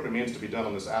more work remains to be done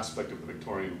on this aspect of the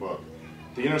Victorian book.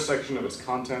 The intersection of its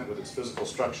content with its physical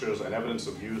structures and evidence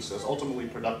of use as ultimately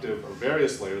productive of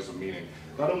various layers of meaning,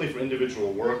 not only for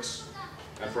individual works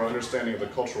and for our understanding of the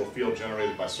cultural field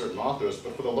generated by certain authors,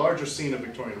 but for the larger scene of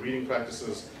Victorian reading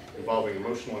practices involving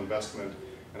emotional investment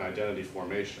and identity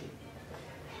formation.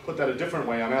 Put that a different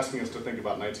way, I'm asking us to think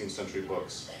about 19th century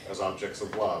books as objects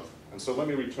of love. And so let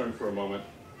me return for a moment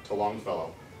to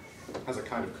Longfellow as a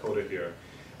kind of coda here.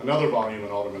 Another volume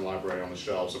in Alderman Library on the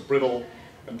shelves, a brittle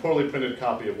and poorly printed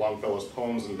copy of Longfellow's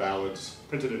Poems and Ballads,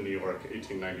 printed in New York,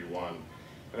 1891.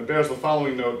 And it bears the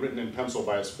following note written in pencil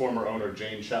by its former owner,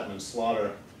 Jane Chapman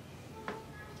Slaughter,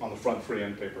 on the front free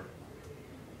end paper.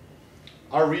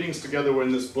 Our readings together were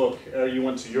in this book, ere you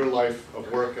went to your life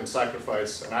of work and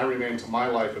sacrifice, and I remain to my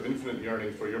life of infinite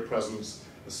yearning for your presence,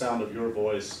 the sound of your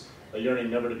voice, a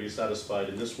yearning never to be satisfied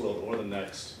in this world or the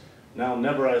next. Now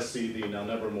never I see thee, now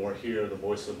never more hear the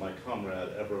voice of my comrade,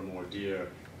 ever more dear,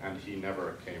 and he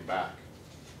never came back.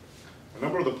 A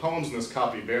number of the poems in this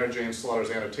copy bear Jane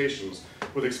Slaughter's annotations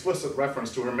with explicit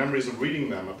reference to her memories of reading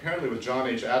them, apparently with John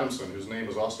H. Adamson, whose name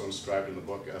is also inscribed in the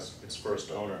book as its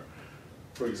first owner.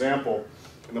 For example,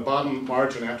 in the bottom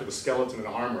margin after the skeleton in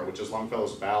armor, which is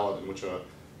Longfellow's ballad in which a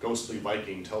ghostly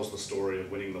Viking tells the story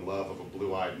of winning the love of a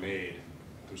blue-eyed maid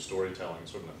through storytelling,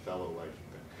 sort of an Othello-like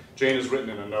thing. Jane has written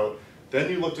in a note, "Then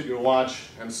you looked at your watch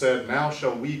and said, 'Now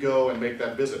shall we go and make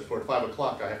that visit, for at 5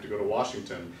 o'clock I have to go to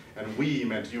Washington.' And we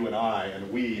meant you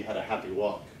and we had a happy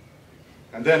walk."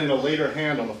 And then in a later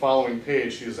hand on the following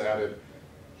page, she has added,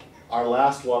 "Our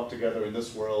last walk together in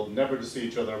this world, never to see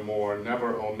each other more,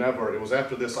 never, oh never. It was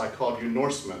after this I called you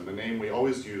Norseman, the name we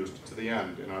always used to the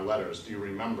end in our letters. Do you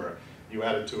remember? You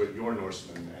added to it your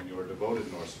Norseman and your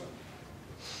devoted Norseman."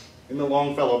 In the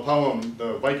Longfellow poem,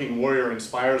 the Viking warrior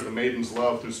inspires the maiden's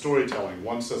love through storytelling.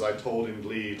 One says, "I told in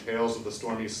glee tales of the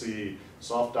stormy sea,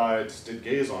 soft eyes did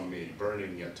gaze on me,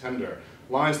 burning yet tender."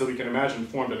 Lines that we can imagine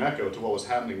formed an echo to what was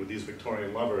happening with these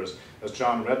Victorian lovers. As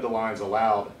John read the lines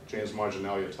aloud, Jane's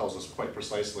marginalia tells us quite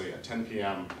precisely at 10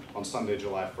 p.m. on Sunday,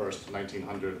 July 1st,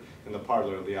 1900, in the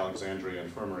parlor of the Alexandria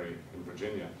Infirmary in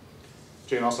Virginia.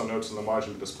 Jane also notes in the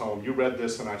margin of this poem, "You read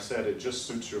this and I said, it just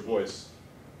suits your voice."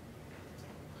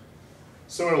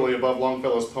 Similarly, above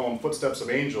Longfellow's poem, Footsteps of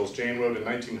Angels, Jane wrote in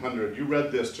 1900, "You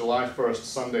read this July 1st,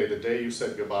 Sunday, the day you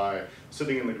said goodbye,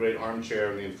 sitting in the great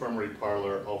armchair in the infirmary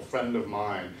parlor, oh friend of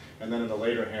mine." And then in the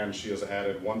later hand, she has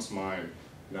added, "Once mine,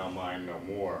 now mine no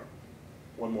more."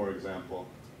 One more example.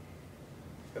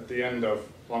 At the end of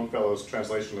Longfellow's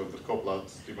translation of the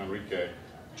Coplas di Manrique,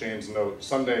 Jane's note,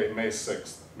 "Sunday, May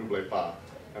 6th, n'oubliez pas."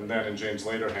 And then in Jane's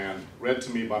later hand, "Read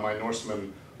to me by my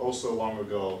Norseman oh so long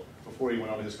ago, before he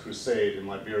went on his crusade in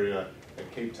Liberia,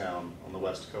 at Cape Town on the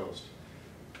west coast.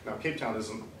 Now, Cape Town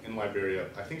isn't in Liberia.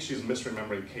 I think she's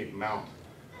misremembering Cape Mount.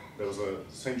 There was a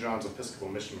St. John's Episcopal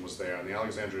Mission was there, and the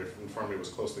Alexandria Infirmary was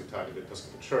closely tied to the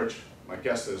Episcopal Church. My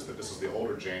guess is that this is the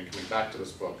older Jane coming back to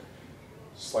this book,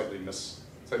 slightly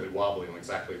wobbly on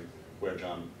exactly where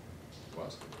John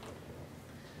was.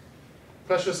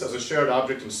 Precious as a shared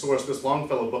object and source, this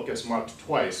Longfellow book gets marked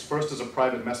twice, first as a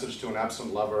private message to an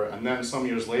absent lover, and then some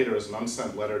years later as an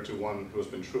unsent letter to one who has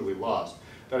been truly lost.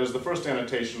 That is, the first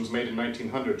annotations, made in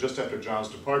 1900, just after John's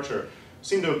departure,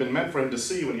 seem to have been meant for him to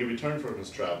see when he returned from his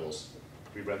travels.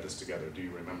 We read this together, do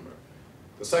you remember?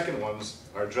 The second ones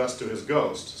are addressed to his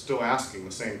ghost, still asking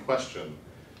the same question.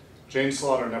 Jane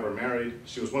Slaughter never married.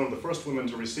 She was one of the first women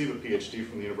to receive a PhD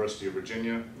from the University of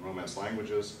Virginia in Romance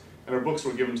languages, and her books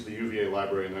were given to the UVA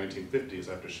library in the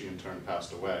 1950s after she in turn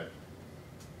passed away.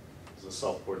 This is a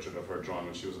self-portrait of her drawn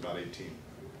when she was about 18.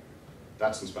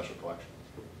 That's in special collection.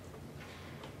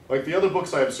 Like the other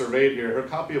books I have surveyed here, her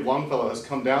copy of Longfellow has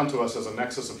come down to us as a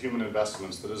nexus of human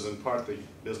investments that is in part the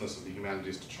business of the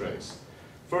humanities to trace.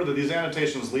 Further, these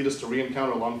annotations lead us to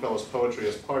re-encounter Longfellow's poetry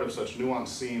as part of such nuanced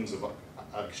scenes of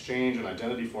exchange and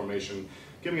identity formation,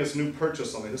 giving us new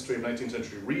purchase on the history of 19th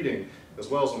century reading, as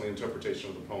well as on the interpretation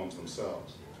of the poems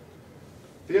themselves.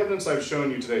 The evidence I've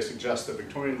shown you today suggests that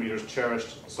Victorian readers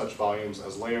cherished such volumes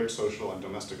as layered social and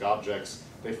domestic objects.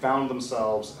 They found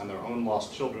themselves and their own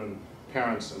lost children,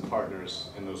 parents, and partners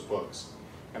in those books.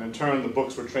 And in turn, the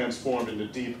books were transformed into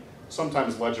deep,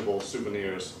 sometimes legible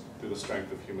souvenirs through the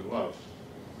strength of human love.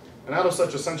 And out of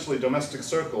such essentially domestic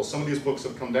circles, some of these books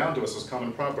have come down to us as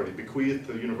common property, bequeathed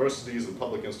to universities and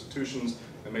public institutions,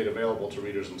 and made available to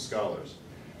readers and scholars.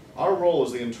 Our role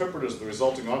as the interpreters of the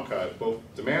resulting archive both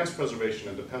demands preservation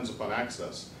and depends upon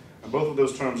access, and both of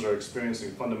those terms are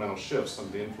experiencing fundamental shifts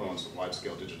under the influence of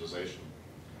wide-scale digitization.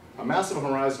 A massive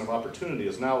horizon of opportunity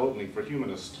is now opening for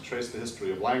humanists to trace the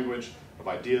history of language, of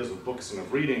ideas, of books, and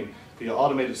of reading via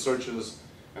automated searches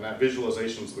and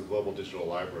visualizations of the global digital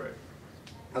library.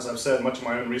 As I've said, much of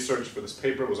my own research for this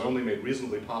paper was only made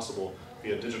reasonably possible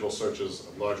via digital searches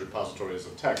of large repositories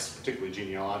of text, particularly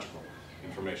genealogical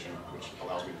information, which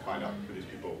allows me to find out who these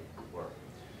people were.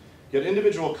 Yet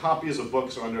individual copies of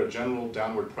books are under a general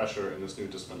downward pressure in this new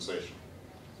dispensation.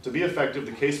 To be effective,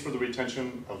 the case for the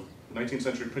retention of 19th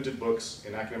century printed books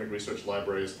in academic research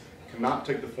libraries cannot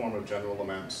take the form of general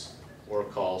laments or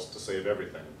calls to save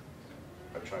everything.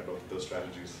 I've tried both of those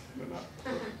strategies, they're not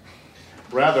working.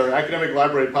 Rather, academic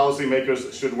library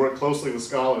policymakers should work closely with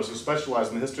scholars who specialize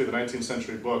in the history of the 19th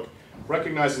century book,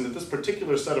 recognizing that this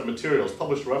particular set of materials,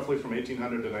 published roughly from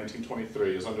 1800 to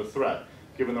 1923, is under threat,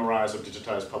 given the rise of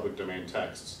digitized public domain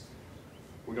texts.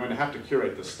 We're going to have to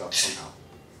curate this stuff somehow.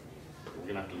 We're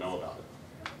going to have to know about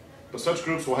it. But such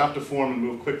groups will have to form and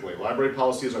move quickly. Library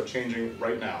policies are changing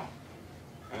right now.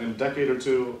 And in a decade or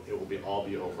two, it will all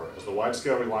be over, as the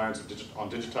wide-scale reliance on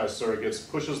digitized surrogates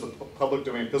pushes the public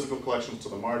domain physical collections to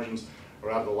the margins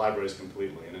or out of the libraries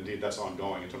completely. And indeed, that's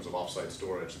ongoing in terms of off-site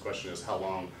storage. The question is how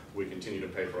long we continue to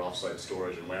pay for off-site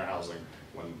storage and warehousing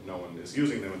when no one is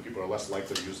using them and people are less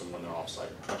likely to use them when they're off-site,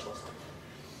 much less likely.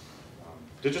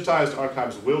 Digitized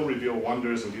archives will reveal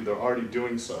wonders, indeed they're already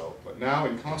doing so, but now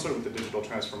in concert with the digital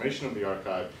transformation of the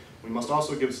archive, we must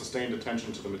also give sustained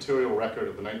attention to the material record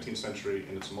of the 19th century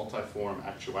in its multiform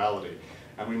actuality,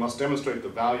 and we must demonstrate the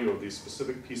value of these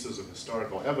specific pieces of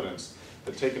historical evidence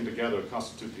that taken together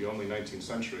constitute the only 19th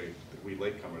century that we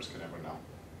latecomers can ever know.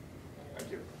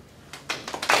 Thank you.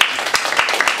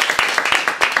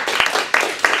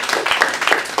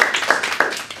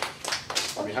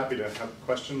 I'll be happy to have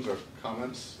questions or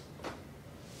comments.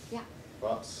 Yeah.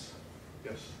 Thoughts?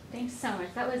 Yes. Thanks so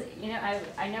much. That was, you know,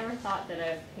 I never thought that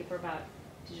a paper about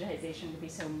digitization would be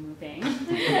so moving.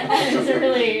 It's a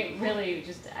really, really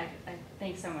just, I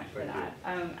thanks so much for that.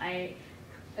 I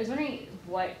was wondering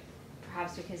what,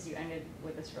 perhaps because you ended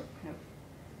with this sort of kind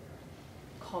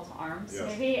of call to arms,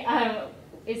 yes. Maybe,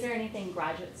 is there anything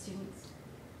graduate students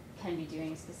can be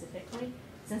doing specifically?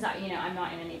 Since I'm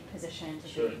not in any position to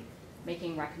sure. be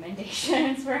making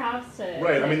recommendations, perhaps.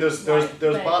 Right. I mean, there's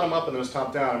bottom up and there's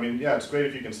top down. I mean, yeah, it's great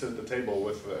if you can sit at the table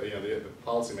with the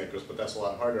policymakers, but that's a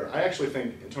lot harder. I actually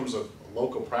think, in terms of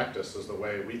local practice, is the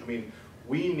way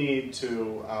we need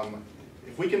to.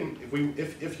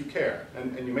 If you care,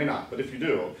 and you may not, but if you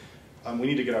do, we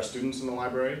need to get our students in the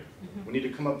library. Mm-hmm. We need to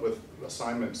come up with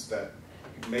assignments that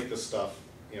make this stuff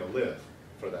live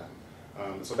for them.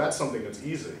 So that's something that's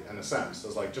easy, in a sense.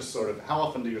 It's like just sort of, how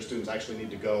often do your students actually need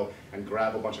to go and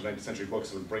grab a bunch of 19th century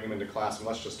books and bring them into class and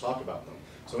let's just talk about them?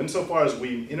 So insofar as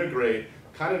we integrate,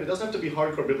 it doesn't have to be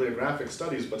hardcore bibliographic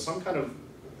studies, but some kind of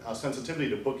sensitivity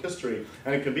to book history,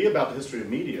 and it can be about the history of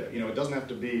media. You know, it doesn't have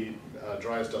to be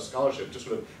dry as dust scholarship. Just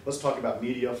sort of, let's talk about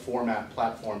media, format,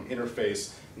 platform,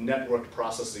 interface, networked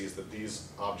processes that these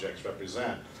objects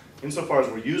represent. Insofar as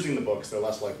we're using the books, they're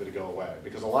less likely to go away,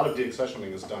 because a lot of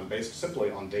deaccessioning is done based simply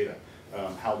on data.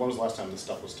 When was the last time this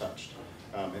stuff was touched?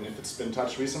 And if it's been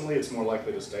touched recently, it's more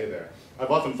likely to stay there. I've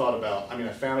often thought about, I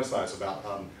fantasize about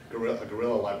a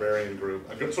guerrilla librarian group,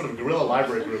 sort of a guerrilla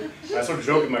library group. I sort of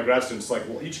joke with my grad students, like,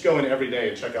 we'll each go in every day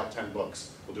and check out 10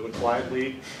 books. We'll do it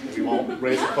quietly, we won't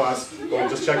raise a fuss, but we'll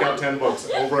just check out 10 books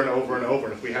over and over and over.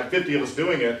 And if we have 50 of us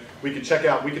doing it, we could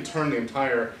turn the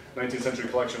entire 19th century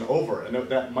collection over, and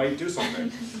that might do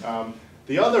something.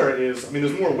 The other is,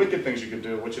 there's more wicked things you could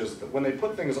do, which is that when they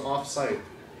put things off-site,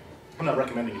 I'm not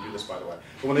recommending you do this, by the way,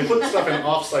 but when they put stuff in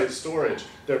off-site storage,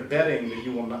 they're betting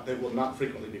that they will not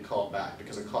frequently be called back,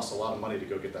 because it costs a lot of money to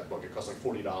go get that book. It costs like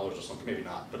 $40 or something, maybe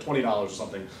not, but $20 or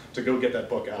something to go get that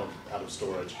book out of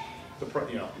storage.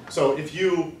 So if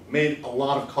you made a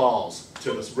lot of calls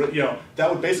to this,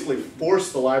 that would basically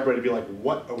force the library to be like,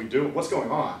 what are we doing? What's going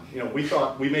on? We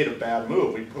thought we made a bad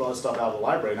move. We put all this stuff out of the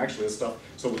library, and actually this stuff.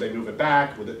 So would they move it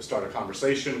back? Would it start a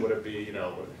conversation? Would it be,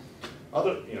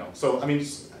 So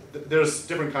there's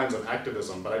different kinds of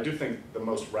activism, but I do think the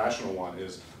most rational one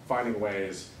is finding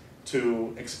ways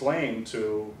to explain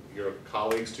to your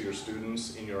colleagues, to your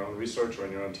students in your own research or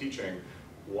in your own teaching,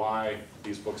 why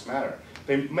these books matter.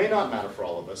 They may not matter for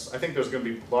all of us. I think there's going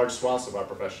to be large swaths of our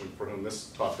profession for whom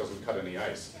this talk doesn't cut any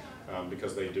ice,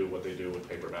 because they do what they do with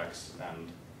paperbacks and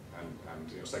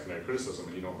secondary criticism,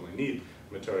 and you don't really need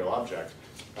a material object.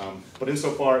 But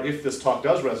insofar, if this talk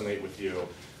does resonate with you,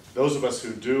 those of us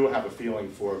who do have a feeling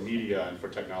for media and for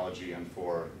technology and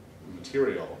for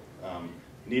material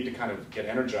need to kind of get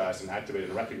energized and activated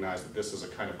and recognize that this is a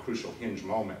kind of crucial hinge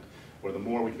moment, where the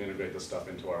more we can integrate this stuff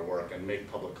into our work and make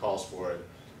public calls for it,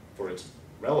 for its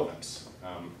relevance.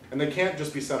 And they can't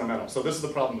just be sentimental. So this is the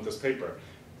problem with this paper.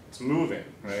 It's moving,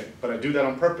 right? But I do that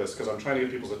on purpose because I'm trying to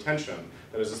get people's attention.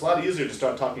 That is, it's a lot easier to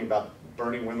start talking about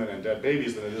burning women and dead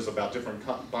babies than it is about different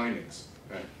bindings,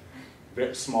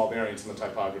 right? Small variants in the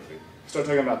typography. Start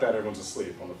talking about that, everyone's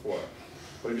asleep on the floor.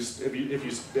 But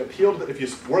if you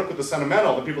work with the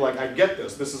sentimental, then people are like, I get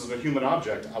this. This is a human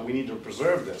object. We need to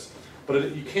preserve this.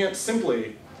 But you can't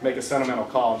simply make a sentimental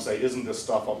call and say, isn't this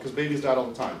stuff all, because babies died all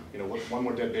the time. One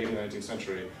more dead baby in the 19th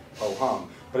century, ho hum.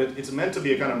 But it's meant to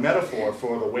be a kind of metaphor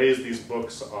for the ways these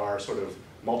books are sort of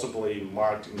multiply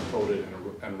marked, encoded,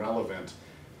 and relevant.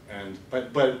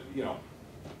 But do you know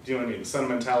what I mean? The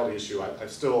sentimentality issue,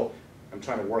 I'm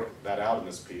trying to work that out in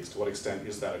this piece. To what extent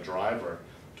is that a driver?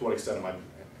 To what extent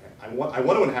I want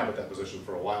to inhabit that position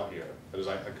for a while here. That is,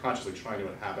 I'm consciously trying to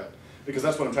inhabit. Because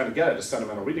that's what I'm trying to get at, is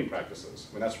sentimental reading practices.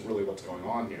 That's really what's going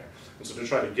on here. And so to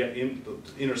try to get in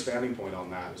the inner standing point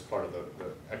on that is part of the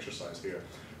exercise here.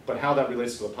 But how that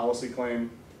relates to the policy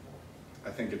claim, I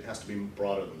think it has to be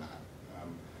broader than that,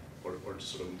 or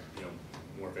just sort of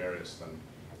more various than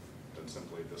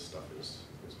simply this stuff is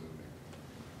moving.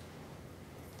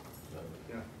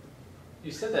 Yeah.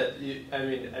 You said that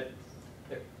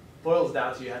it boils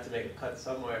down to you have to make a cut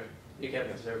somewhere. You can't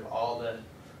preserve all the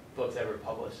books ever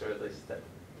published, or at least the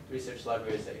research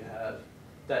libraries that you have,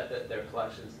 that their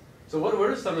collections. So what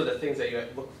are some of the things that you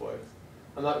look for?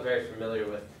 I'm not very familiar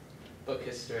with book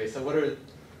history, so what are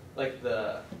like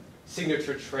the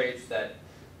signature traits that,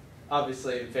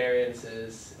 obviously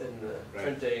variances in the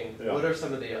printing, what are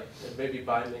some of the maybe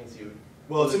bindings you...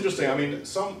 Well, it's interesting. I've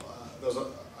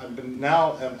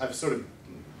sort of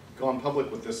gone public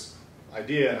with this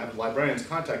idea and had librarians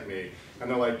contact me, and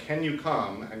they're like, can you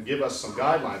come and give us some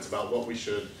guidelines about what we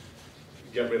should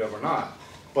get rid of or not?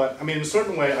 But in a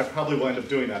certain way, I probably will end up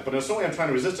doing that. But in a certain way, I'm trying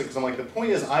to resist it because I'm like, the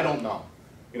point is, I don't know.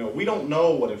 We don't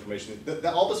know what information,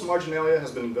 all this marginalia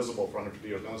has been invisible for 150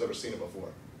 years. No one's ever seen it before.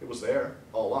 It was there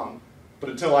all along. But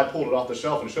until I pulled it off the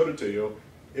shelf and showed it to you,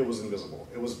 it was invisible.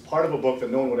 It was part of a book that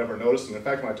no one would ever notice. And in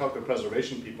fact, when I talk to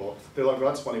preservation people, they're like, well,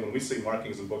 that's funny, when we see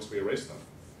markings in books, we erase them.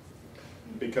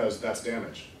 Because that's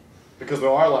damage. Because there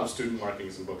are a lot of student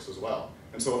markings in books as well.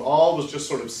 And so it all was just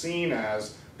sort of seen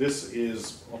as, this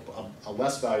is a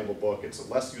less valuable book, it's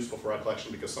less useful for our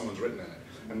collection because someone's written in it.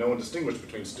 And no one distinguished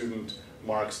between student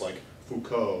marks like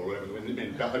Foucault, or whatever,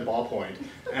 in ballpoint,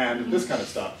 and this kind of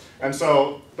stuff. And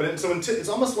so, it's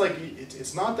almost like,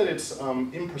 it's not that it's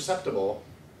imperceptible,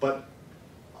 but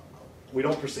we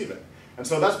don't perceive it. And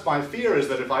so that's my fear, is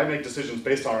that if I make decisions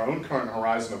based on our own current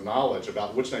horizon of knowledge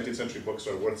about which 19th century books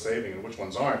are worth saving and which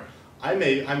ones aren't,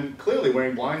 I'm clearly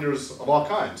wearing blinders of all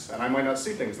kinds, and I might not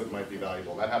see things that might be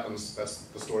valuable. That happens, that's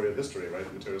the story of history, right,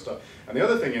 the material stuff. And the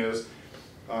other thing is,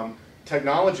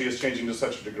 technology is changing to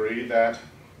such a degree that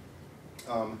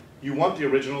You want the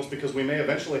originals because we may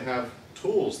eventually have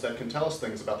tools that can tell us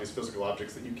things about these physical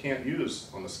objects that you can't use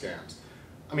on the scans.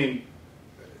 I mean,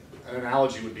 an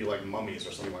analogy would be like mummies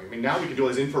or something like that. I mean, now we can do all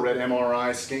these infrared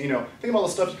MRI scan, you know, think of all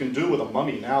the stuff you can do with a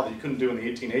mummy now that you couldn't do in the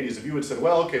 1880s. If you had said,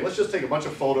 well, okay, let's just take a bunch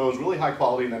of photos, really high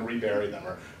quality, and then rebury them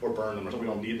or burn them, or we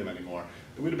don't need them anymore.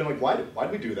 We'd have been like, why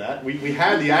did we do that? We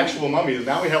had the actual mummies,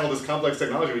 now we have all this complex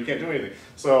technology, we can't do anything.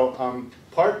 So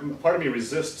part of me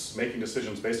resists making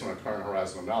decisions based on a current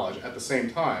horizon of knowledge. At the same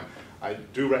time, I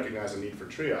do recognize a need for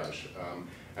triage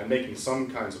and making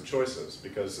some kinds of choices,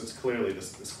 because it's clear that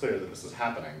this is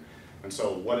happening. And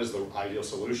so what is the ideal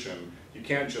solution? You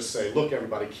can't just say, look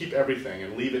everybody, keep everything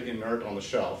and leave it inert on the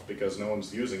shelf because no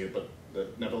one's using it,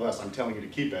 but nevertheless I'm telling you to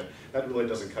keep it. That really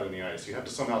doesn't cut in the ice. You have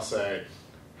to somehow say,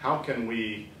 how can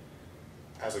we,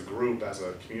 as a group, as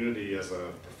a community, as a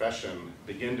profession,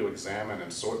 begin to examine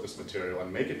and sort this material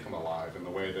and make it come alive in the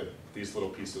way that these little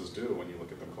pieces do when you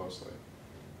look at them closely.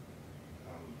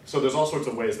 So there's all sorts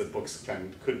of ways that books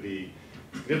could be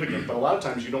significant, but a lot of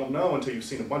times you don't know until you've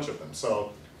seen a bunch of them.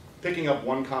 So picking up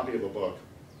one copy of a book,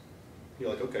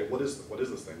 you're like, okay, what is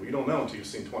this thing? Well, you don't know until you've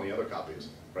seen 20 other copies,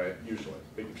 right? Usually,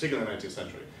 particularly in the 19th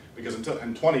century. Because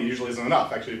and 20 usually isn't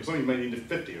enough. Actually, some of you may need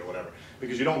 50 or whatever.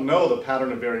 Because you don't know the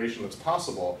pattern of variation that's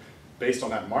possible based on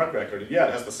that MARC record. Yeah,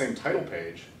 it has the same title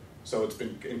page, so it's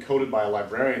been encoded by a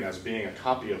librarian as being a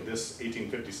copy of this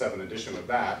 1857 edition of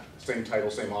that, same title,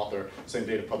 same author, same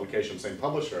date of publication, same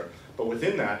publisher. But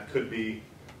within that could be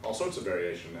all sorts of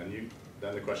variation. And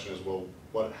then the question is, well,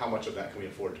 how much of that can we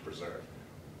afford to preserve?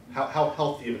 How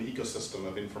healthy of an ecosystem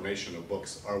of information of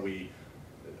books are we?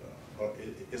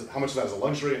 How much of that is a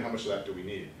luxury, and how much of that do we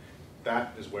need?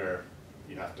 That is where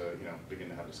you have to, begin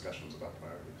to have discussions about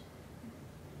priorities.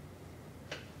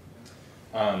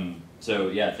 So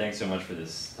yeah, thanks so much for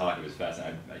this talk. It was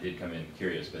fascinating. I did come in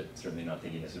curious, but certainly not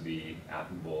thinking this would be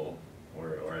applicable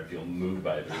or I'd feel moved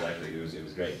by it. But actually, it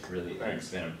was great. Really,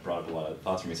 thanks. And it brought up a lot of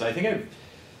thoughts for me. So I think I have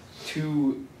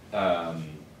two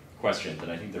questions,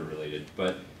 and I think they're related.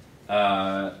 But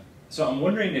so I'm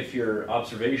wondering if your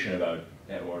observation about,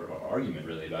 or argument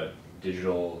really, about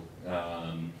digital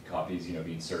copies,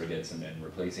 being surrogates and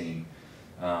replacing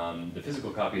the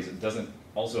physical copies, doesn't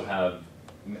also have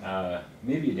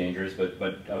maybe a dangerous, but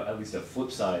at least a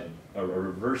flip side, or a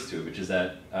reverse to it, which is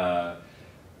that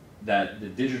that the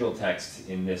digital text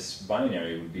in this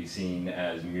binary would be seen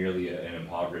as merely an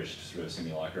impoverished sort of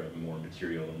simulacra of a more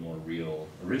material and more real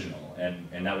original,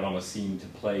 and that would almost seem to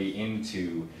play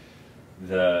into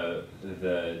the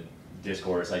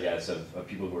discourse, I guess, of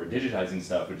people who are digitizing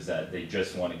stuff, which is that they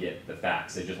just want to get the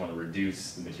facts. They just want to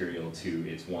reduce the material to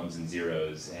its ones and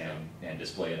zeros and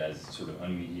display it as sort of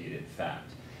unmediated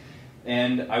fact.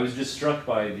 And I was just struck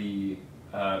by the,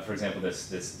 for example,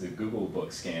 the Google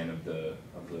book scan of the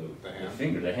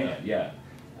finger, the hand, yeah.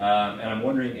 And I'm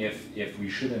wondering if we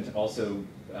shouldn't also,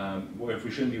 if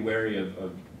we shouldn't be wary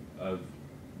of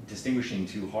distinguishing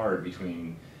too hard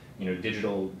between,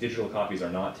 digital copies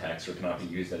are not text, or cannot be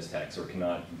used as text, or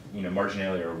cannot,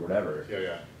 marginalia or whatever.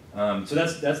 Yeah. So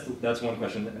that's one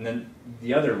question, and then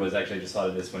the other was actually, I just thought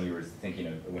of this when you were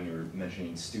when you were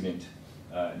mentioning student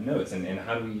notes, and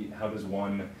how does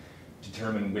one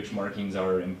determine which markings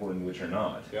are important, which are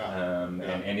not? Yeah.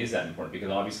 And is that important?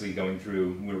 Because obviously going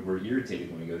through, we're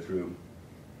irritated when we go through,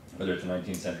 whether it's a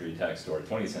 19th century text or a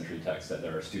 20th century text, that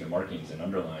there are student markings and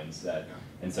underlines that. Yeah.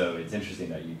 And so it's interesting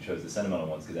that you chose the sentimental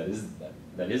ones, because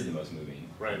that is the most moving.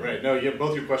 Right. No,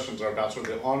 both your questions are about sort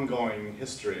of the ongoing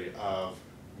history of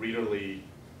readerly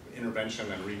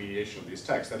intervention and remediation of these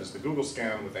texts. That is, the Google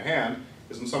scan with the hand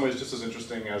is in some ways just as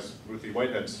interesting as Ruthie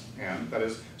Whitehead's hand. That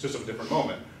is, it's just of a different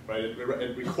moment, right?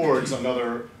 It records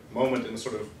another moment in the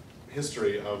sort of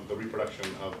history of the reproduction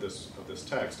of this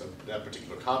text, of that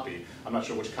particular copy. I'm not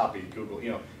sure which copy Google,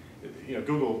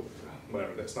 Google,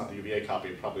 whatever, that's not the UVA copy,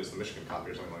 it probably is the Michigan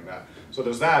copy or something like that. So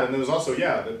there's that, and there's also,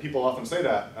 that people often say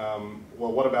that,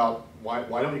 well, what about,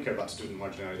 why don't you care about student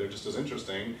marginality? They're just as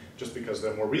interesting. Just because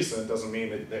they're more recent doesn't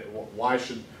mean that why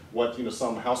should what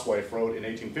some housewife wrote in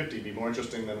 1850 be more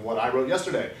interesting than what I wrote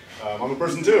yesterday? I'm a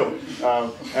person too.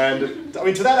 And I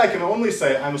mean, to that I can only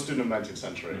say I'm a student of the 19th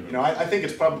century. I think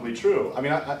it's probably true. I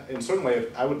mean, in a certain way,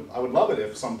 I would love it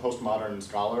if some postmodern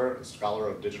scholar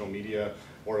of digital media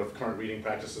or of current reading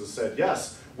practices said,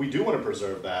 yes, we do want to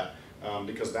preserve that,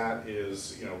 because that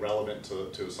is relevant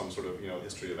to some sort of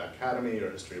history of academy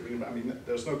or history of reading. I mean,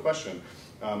 there's no question.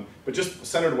 But just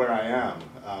centered where I am,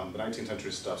 the 19th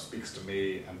century stuff speaks to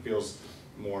me and feels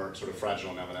more sort of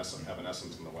fragile and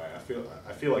evanescent in the way.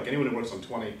 I feel like anyone who works on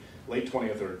late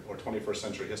 20th or 21st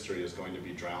century history is going to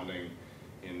be drowning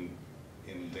in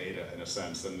in data in a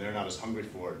sense, and they're not as hungry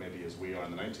for it maybe as we are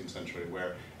in the 19th century,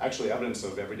 where actually evidence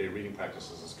of everyday reading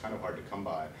practices is kind of hard to come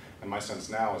by. And my sense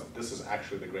now is that this is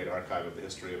actually the great archive of the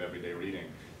history of everyday reading,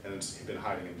 and it's been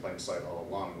hiding in plain sight all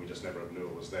along, and we just never knew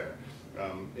it was there.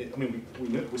 I mean,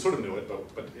 we sort of knew it,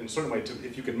 but in a certain way,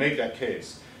 if you could make that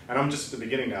case, and I'm just at the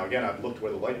beginning now, again, I've looked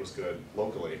where the light was good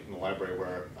locally in the library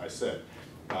where I sit,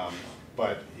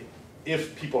 but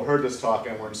if people heard this talk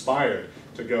and were inspired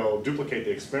to go duplicate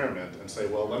the experiment and say,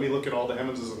 well, let me look at all the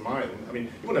Hemmonses in mine. I mean,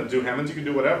 you wouldn't have to do Hemmons, you could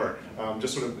do whatever.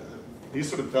 Just sort of, these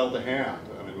sort of fell to hand.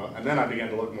 I mean, and then I began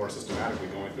to look more systematically,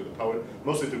 going through the poet,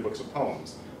 mostly through books of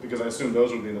poems, because I assumed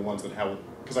those would be the ones that have,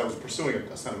 because I was pursuing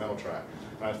a sentimental track.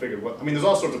 And I figured, well, I mean, there's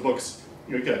all sorts of books.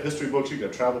 You could have history books, you could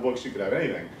have travel books, you could have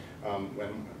anything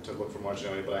to look for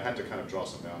marginality, but I had to kind of draw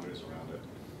some boundaries around it.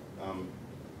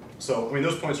 So, I mean,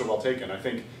 those points are well taken. I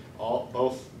think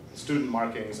both student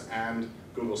markings and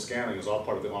Google scanning is all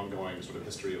part of the ongoing sort of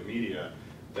history of media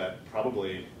that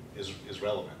probably is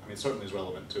relevant. I mean, it certainly is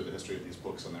relevant to the history of these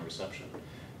books and their reception.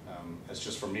 It's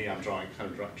just for me, I'm trying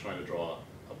to draw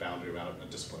a boundary around it, a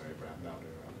disciplinary boundary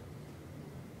around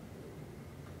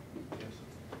it. Yes.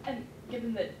 And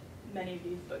given that many of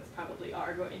these books probably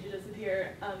are going to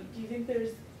disappear, do you think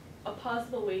there's a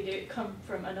possible way to come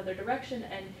from another direction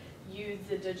and use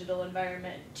the digital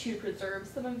environment to preserve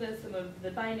some of this, some of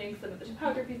the bindings, some of the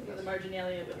typography, some of the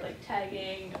marginalia with like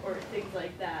tagging or things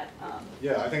like that?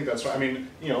 Yeah, I think that's right. I mean,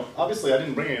 you know, obviously I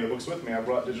didn't bring any of the books with me. I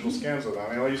brought digital scans with them. I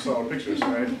mean, all you saw were pictures,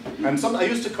 right? And I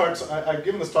used to carts. I've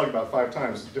given this talk about 5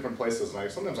 times, different places, and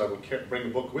sometimes I would bring a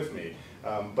book with me.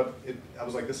 But I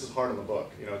was like, this is hard on the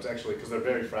book. You know, it's actually because they're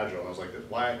very fragile. And I was like,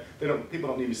 why people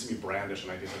don't need to see me brandish a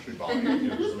 19th century volume. You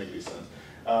know, it doesn't make any sense.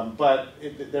 But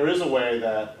there is a way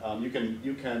that you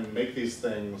can make these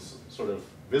things sort of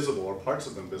visible, or parts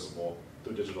of them visible,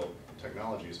 through digital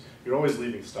technologies. You're always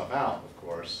leaving stuff out, of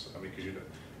course. I mean, because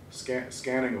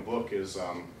scanning a book is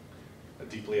a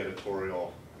deeply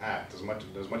editorial act. As much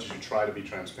as you try to be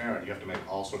transparent, you have to make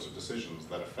all sorts of decisions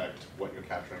that affect what you're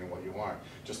capturing and what you aren't.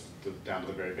 Just down to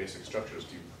the very basic structures.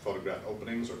 Do you photograph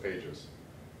openings or pages?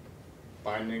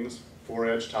 Bindings?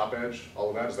 Foredge, top edge, all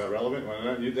of that, is that relevant?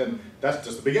 Well, then that's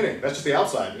just the beginning. That's just the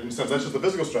outside. In a sense, that's just the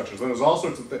physical structures. Then there's all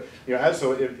sorts of things. You know,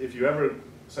 so if you ever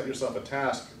set yourself a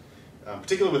task,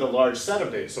 particularly with a large set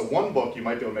of data, so one book you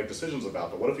might be able to make decisions about,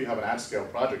 but what if you have an at-scale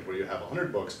project where you have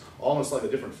 100 books, all in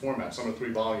slightly different formats? Some are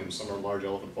 3 volumes, some are large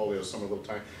elephant folios, some are little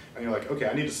tiny, and you're like, okay,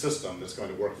 I need a system that's going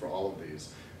to work for all of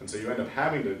these. And so you end up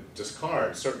having to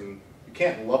discard certain, you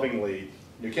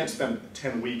can't spend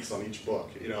 10 weeks on each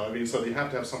book, you know. I mean, so you have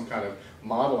to have some kind of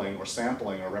modeling or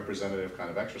sampling or representative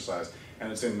kind of exercise,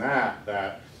 and it's in that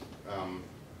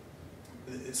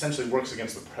it essentially works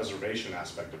against the preservation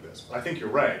aspect of this. But I think you're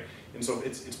right, and so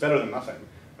it's better than nothing.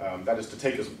 That is to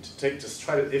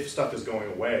try to, if stuff is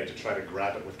going away, to try to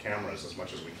grab it with cameras as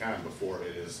much as we can before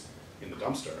it is in the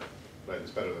dumpster. Right?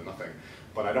 It's better than nothing.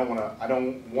 But I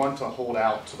don't want to hold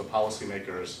out to the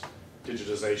policymakers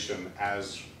digitization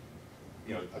as,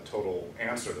 you know, a total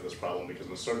answer to this problem, because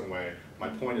in a certain way, my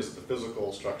point is that the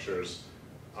physical structures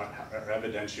are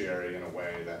evidentiary in a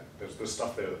way that there's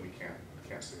stuff there that we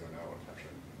can't see or know or capture.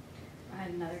 I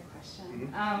had another question.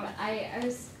 Mm-hmm. I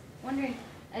was wondering,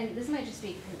 and this might just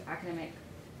be kind of academic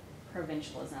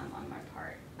provincialism on my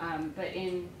part, but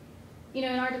in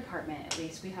our department at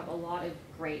least, we have a lot of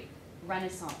great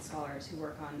Renaissance scholars who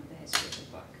work on the history of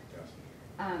the book.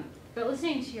 Yes. But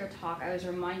listening to your talk, I was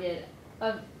reminded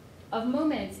of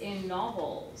moments in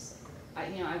novels. I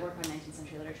work on 19th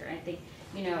century literature, and I think,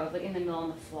 like in The Mill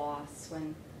and the Floss,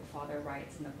 when the father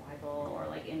writes in the Bible, or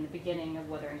like in the beginning of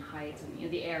Wuthering Heights, when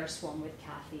the air swung with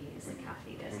Cathy's, and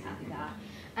Cathy this, Cathy that.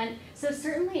 And so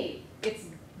certainly it's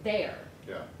there.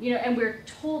 Yeah. And we're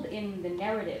told in the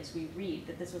narratives we read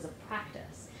that this was a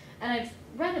practice. And I've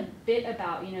read a bit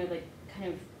about, like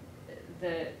kind of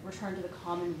the Return to the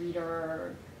Common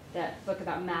Reader, that book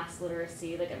about mass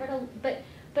literacy. Like I've read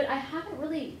but I haven't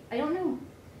really, I don't know,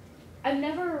 I've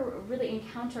never really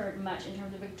encountered much in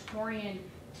terms of Victorian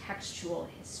textual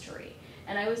history.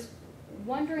 And I was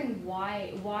wondering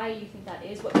why you think that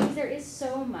is. Because there is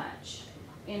so much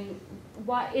in,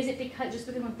 why, is it because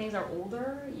when things are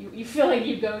older, you feel like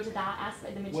you go to that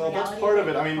aspect, the materiality? Well, that's part of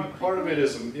it. I mean, part of it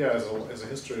is, as a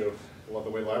history of a lot of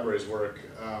the way libraries work,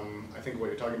 I think what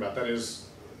you're talking about, that is,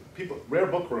 rare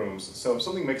book rooms, so if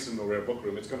something makes it into a rare book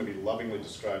room, it's going to be lovingly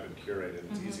described and curated,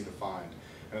 it's easy to find.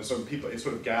 And so it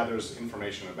sort of gathers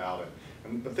information about it.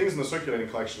 And the things in the circulating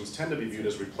collections tend to be viewed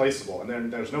as replaceable, and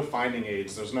then there's no finding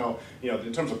aids, there's no,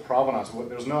 in terms of provenance,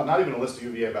 there's not even a list of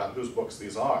UVA about whose books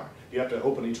these are. You have to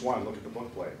open each one and look at the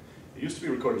book plate. It used to be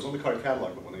recorded, it was on the card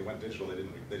catalog, but when they went digital, they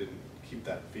didn't keep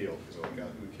that feel, because like,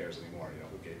 who cares anymore? You know,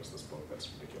 who gave us this book? That's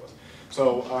ridiculous.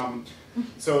 So,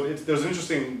 there's an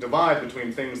interesting divide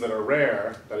between things that are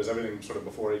rare, that is everything sort of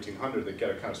before 1800 that get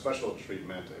a kind of special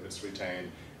treatment if it's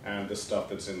retained, and this stuff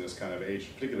that's in this kind of age,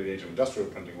 particularly the age of industrial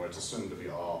printing, where it's assumed to be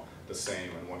all the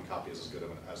same and one copy is as good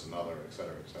as another, et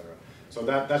cetera, et cetera. So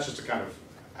that's just a kind of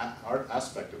art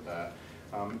aspect of that.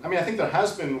 I mean, I think there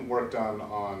has been work done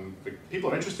on,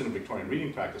 people are interested in Victorian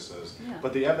reading practices, Yeah.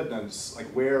 but the evidence, like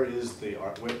where is the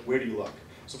art, where do you look?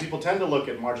 So people tend to look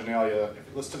at marginalia,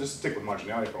 let's just stick with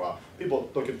marginalia for a while. People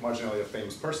look at marginalia of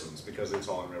famous persons because it's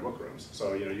all in rare book rooms.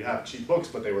 So, you know, you have cheap books,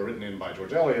 but they were written in by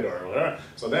George Eliot or whatever.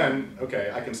 So then,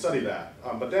 okay, I can study that.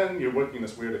 But then you're working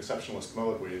this weird exceptionalist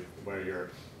mode where you're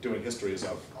doing histories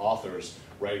of authors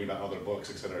writing about other books,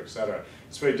 et cetera, et cetera.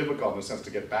 It's very difficult in a sense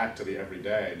to get back to the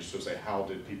everyday and just to say, how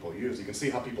did people use? You can see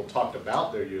how people talked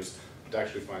about their use, but to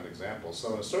actually find examples.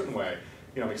 So in a certain way,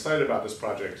 you know, I'm excited about this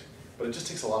project, but it just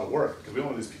takes a lot of work, because we don't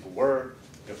know who these people were.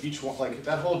 You know, each one, like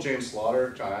that whole James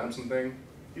Slaughter, John Adamson thing,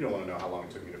 you don't want to know how long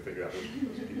it took me to figure out who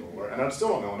those people were. And I still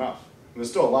don't know enough. And there's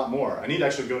still a lot more. I need to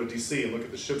actually go to DC and look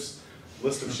at the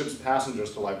list of ship's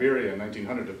passengers to Liberia in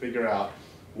 1900 to figure out,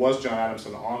 was John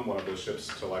Adamson on one of those ships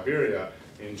to Liberia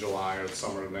in July or the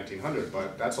summer of 1900,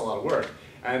 but that's a lot of work.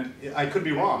 And I could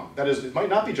be wrong. That is, it might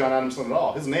not be John Adamson at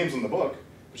all. His name's in the book,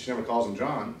 but she never calls him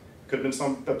John. Could have been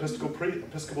some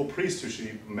Episcopal priest who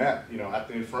she met, you know, at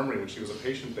the infirmary when she was a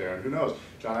patient there, and who knows?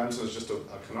 John Adamson is just a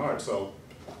canard, so,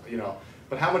 you know.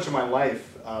 But how much of my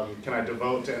life can I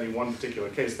devote to any one particular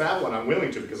case? That one I'm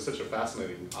willing to because it's such a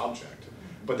fascinating object.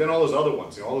 But then all those other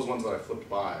ones, you know, all those ones that I flipped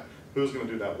by, who's going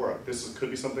to do that work?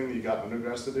 Could be something that you got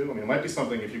undergrads to do. I mean, it might be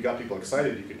something, if you got people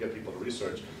excited, you could get people to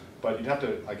research, but you'd have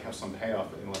to like have some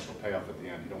payoff, intellectual payoff at the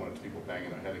end. You don't want it to people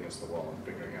banging their head against the wall and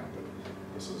figuring out that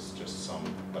this is just some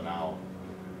banal,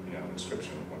 you know,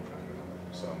 inscription of one kind or another.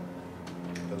 So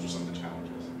those are some of the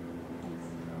challenges.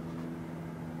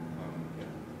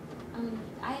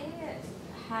 I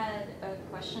had a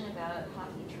question about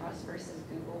Hockey Trust versus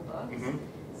Google Books. Mm-hmm.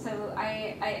 So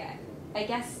I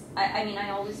guess, I mean, I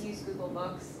always use Google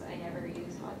Books. I never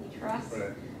use Hockey Trust.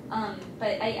 Right.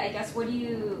 But I guess, what do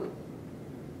you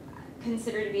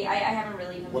consider to be, I haven't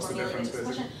really even formulated this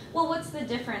question. Well, what's the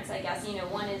difference, I guess? You know,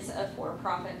 one is a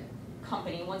for-profit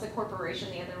company, one's a corporation,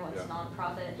 the other one's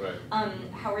non-profit. Right.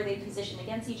 How are they positioned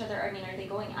against each other? I mean, are they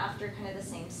going after kind of the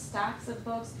same stacks of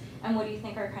books? And what do you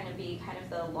think are kind of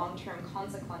the long-term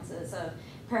consequences of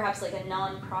perhaps like a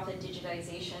non-profit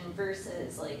digitization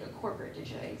versus like a corporate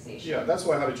digitization? Yeah, that's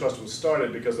why Hockey Trust was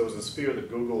started, because there was this fear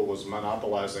that Google was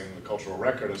monopolizing the cultural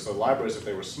record, and so libraries, if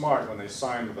they were smart, when they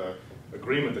signed the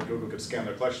agreement that Google could scan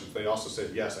their collections, they also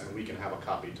said yes, and we can have a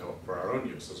copy for our own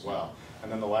use as well.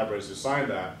 And then the libraries who signed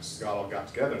that all got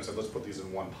together and said, let's put these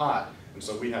in one pot. And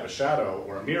so we have a shadow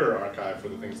or a mirror archive for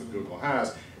the things that Google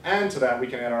has, and to that we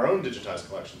can add our own digitized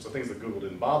collection, so things that Google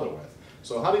didn't bother with.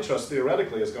 So Hockey Trust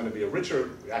theoretically is going to be a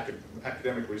richer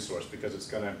academic resource, because it's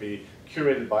going to be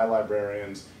curated by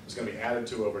librarians, it's going to be added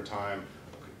to over time,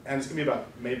 and it's going to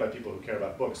be made by people who care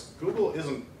about books. Google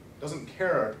doesn't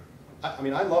care. I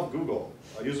mean, I love Google,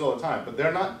 I use it all the time, but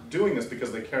they're not doing this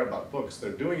because they care about books.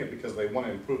 They're doing it because they want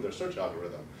to improve their search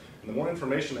algorithm. And the more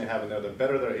information they have in there, the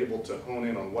better they're able to hone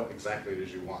in on what exactly it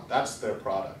is you want. That's their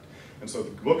product. And so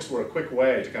the books were a quick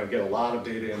way to kind of get a lot of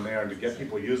data in there and to get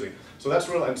people using. So that's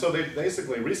real. And so they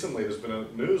basically, recently, there's been a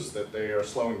news that they are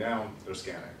slowing down their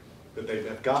scanning, that they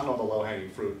have gotten all the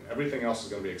low-hanging fruit. Everything else is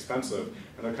going to be expensive,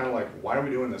 and they're kind of like, why are we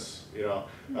doing this? You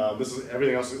know, this is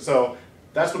everything else. So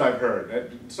that's what I've heard.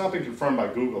 It's not been confirmed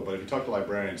by Google, but if you talk to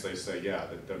librarians, they say, yeah,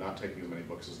 that they're not taking as many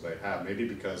books as they have. Maybe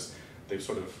because they've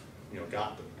sort of, you know,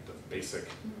 got the basic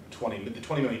 20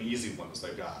 million easy ones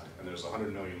they've got, and there's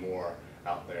 100 million more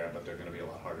out there, but they're going to be a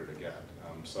lot harder to get.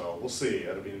 So we'll see.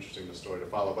 It'll be an interesting story to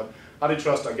follow. But Hockey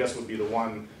Trust, I guess, would be the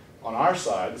one on our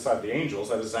side, the side of the angels,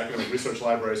 that is academic research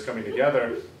libraries coming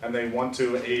together, and they want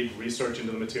to aid research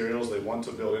into the materials, they want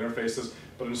to build interfaces,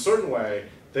 but in a certain way,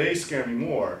 they scare me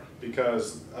more,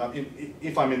 because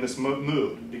if I'm in this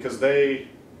mood, because they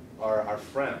are our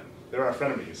friend, they're our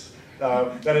frenemies.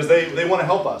 That is, they want to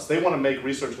help us. They want to make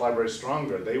research libraries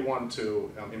stronger. They want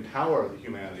to empower the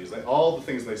humanities. All the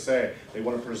things they say, they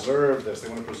want to preserve this. They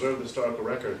want to preserve the historical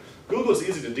record. Google is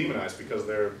easy to demonize because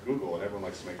they're Google, and everyone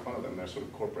likes to make fun of them. They're sort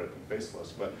of corporate and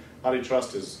faceless. But Hockey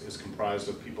Trust is comprised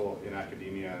of people in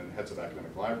academia and heads of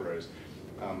academic libraries.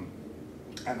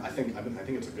 And I think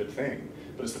it's a good thing.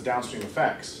 But it's the downstream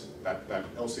effects that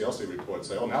LCLC reports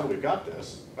say, oh, now that we've got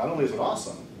this, not only is it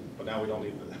awesome, but now we don't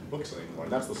need the books anymore.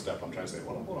 And that's the step I'm trying to say,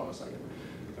 well, hold on a second.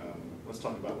 Let's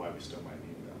talk about why we still might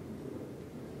need them.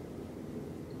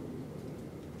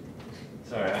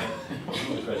 Sorry,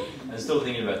 I'm still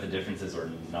thinking about the differences or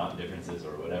not differences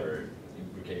or whatever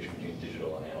implication between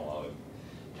digital and analog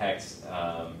text.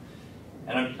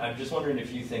 And I'm just wondering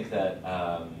if you think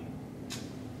that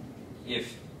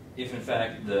if in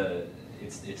fact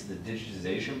it's the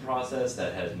digitization process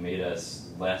that has made us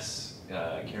less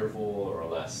careful or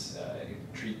less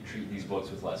treat these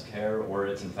books with less care, or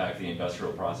it's in fact the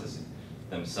industrial process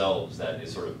themselves that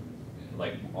is sort of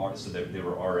like so that they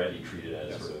were already treated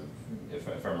as sort of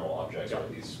ephemeral objects, or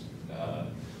at least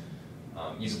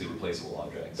easily replaceable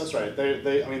objects. That's right.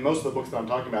 I mean, most of the books that I'm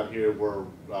talking about here were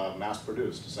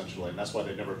mass-produced, essentially, and that's why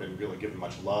they've never been really given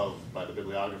much love by the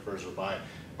bibliographers or by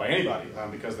anybody,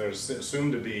 because they're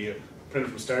assumed to be printed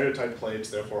from stereotyped plates,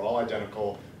 therefore all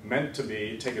identical, meant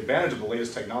to take advantage of the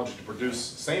latest technology to produce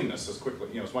sameness as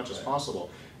quickly, as much as possible.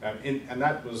 And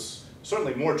that was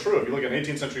certainly more true. If you look at an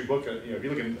 18th century book, if you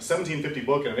look at a 1750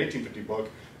 book and an 1850 book,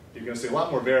 you're going to see a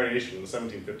lot more variation in the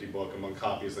 1750 book among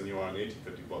copies than you are in the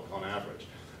 1850 book on average,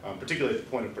 particularly at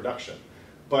the point of production.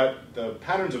 But the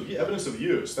patterns of evidence of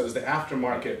use, that is the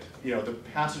aftermarket, the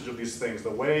passage of these things, the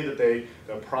way that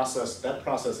that process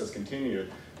has continued,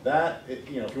 that,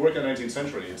 if you work in the 19th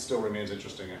century, it still remains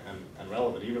interesting and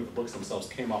relevant. Even if the books themselves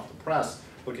came off the press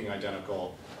looking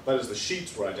identical, that is, the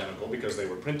sheets were identical because they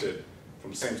were printed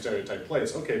from same stereotype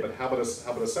plates. Okay, but how about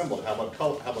assembled? How about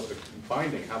color? How about the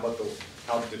binding? How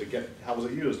was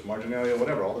it used? Marginalia,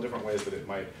 whatever. All the different ways that it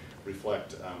might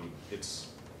reflect its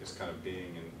kind of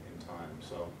being in time.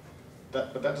 So,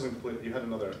 but that doesn't completely. You had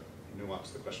another nuance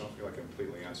to the question. I don't feel like I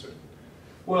completely answered.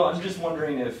 Well, I'm just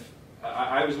wondering if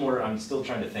I'm still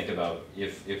trying to think about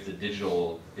if a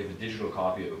digital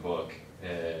copy of a book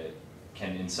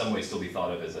can in some way still be thought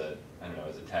of as a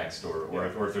text,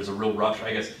 or if there's a real rupture.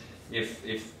 I guess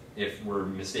if we're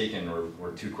mistaken or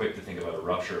we're too quick to think about a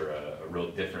rupture, a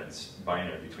real difference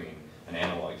binary between an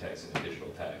analog text and a digital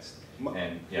text.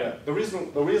 And the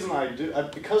reason I do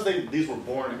because these were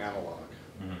born analog.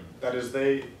 Mm-hmm. That is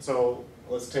so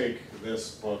let's take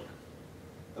this book.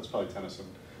 That's probably Tennyson.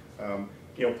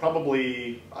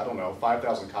 Probably, I don't know,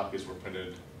 5,000 copies were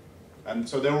printed. And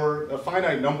so there were a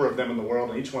finite number of them in the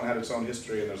world, and each one had its own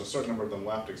history, and there's a certain number of them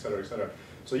left, et cetera, et cetera.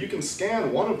 So you can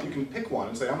scan you can pick one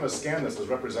and say, I'm going to scan this as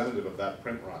representative of that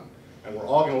print run, and we're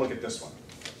all going to look at this one.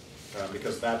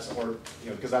 Because that's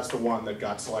the one that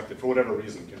got selected for whatever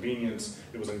reason, convenience,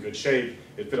 it was in good shape,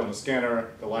 it fit on the scanner,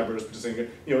 the library was producing it.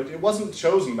 It wasn't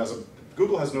chosen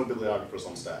Google has no bibliographers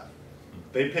on staff.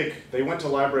 They went to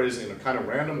libraries in a kind of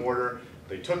random order,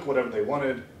 they took whatever they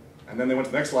wanted, and then they went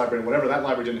to the next library, and whatever that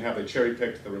library didn't have, they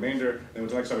cherry-picked the remainder. They went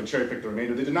to the next library and cherry-picked the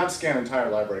remainder. They did not scan entire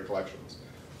library collections.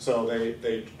 So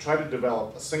they try to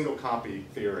develop a single copy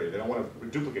theory. They don't want to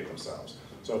duplicate themselves.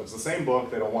 So if it's the same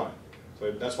book, they don't want it.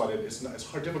 So that's why it's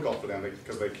difficult for them,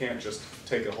 because they can't just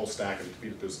take a whole stack and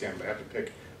feed it through scan. They have to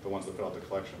pick the ones that fill out the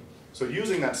collection. So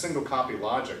using that single copy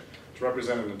logic to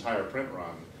represent an entire print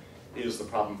run is the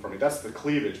problem for me. That's the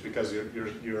cleavage, because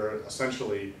you're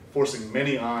essentially forcing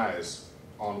many eyes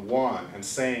on one and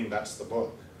saying that's the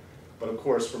book. But of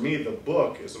course, for me, the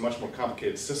book is a much more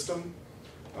complicated system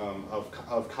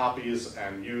of copies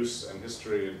and use and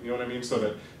history. You know what I mean?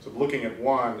 So looking at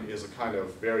one is a kind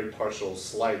of very partial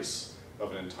slice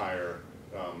of an entire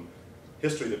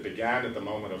history that began at the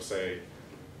moment of, say,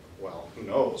 well, who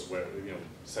knows, where,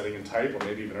 setting in type, or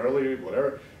maybe even earlier,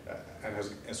 whatever, and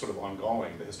has sort of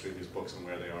ongoing the history of these books and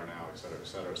where they are now, et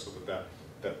cetera, so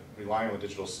that relying on the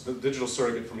digital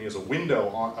surrogate for me is a window,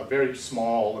 on a very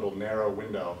small, little, narrow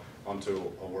window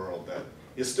onto a world that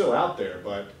is still out there,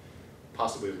 but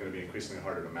possibly is going to be increasingly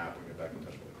harder to map and get back in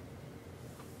touch with.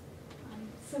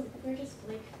 So where does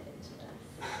Blake fit into this?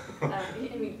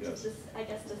 Yes. I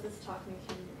guess does this talk make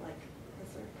him like a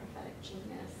sort of prophetic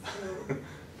genius who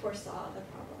foresaw the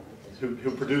problem?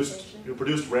 Who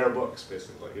produced rare books,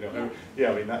 basically.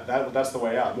 I mean that's the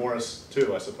way out. Morris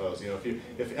too, I suppose.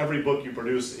 If every book you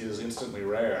produce is instantly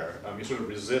rare, you sort of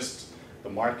resist the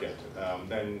market.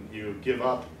 Then you give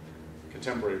up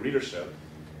contemporary readership,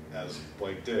 as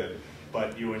Blake did,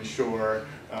 but you ensure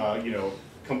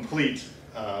complete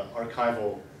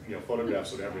archival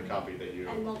photographs of every copy that you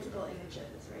and multiple images,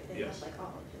 right? They yes. have like all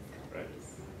of his copies. Right.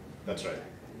 That's right.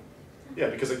 Yeah,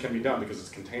 because it can be done, because it's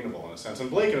containable in a sense. And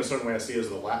Blake, in a certain way, I see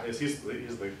as he's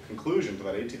the conclusion to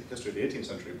that history of the 18th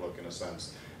century book, in a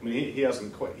sense. I mean, he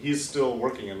hasn't quite. He's still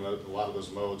working in a lot of those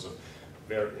modes of.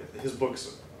 His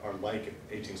books are like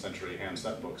 18th century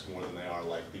hand-set books more than they are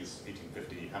like these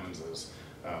 1850 Hemmenses,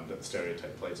 the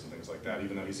stereotype plates and things like that.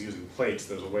 Even though he's using plates,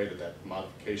 there's a way that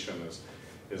modification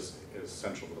is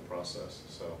central to the process.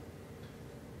 So,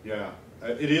 yeah.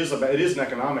 It is an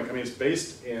economic, I mean, it's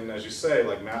based in, as you say,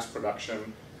 like mass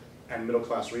production and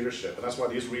middle-class readership, and that's why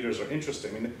these readers are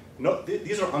interesting. I mean, no,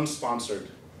 these are unsponsored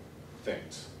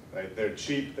things, right? They're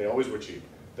cheap, they always were cheap.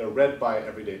 They're read by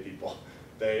everyday people.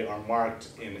 They are marked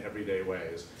in everyday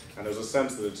ways. And there's a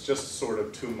sense that it's just sort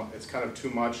of too much, it's kind of too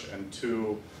much and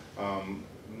too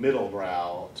middle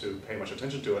brow to pay much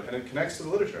attention to it, and it connects to the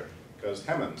literature, because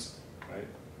Hemans, right,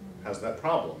 has that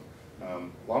problem.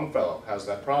 Longfellow has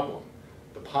that problem.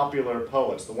 The popular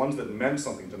poets, the ones that meant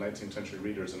something to 19th century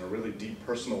readers in a really deep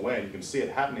personal way, and you can see it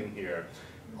happening here,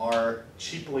 are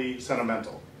cheaply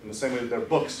sentimental, in the same way that their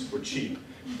books were cheap.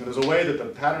 And there's a way that the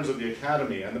patterns of the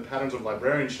academy and the patterns of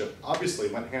librarianship obviously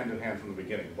went hand in hand from the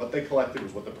beginning. What they collected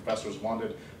was what the professors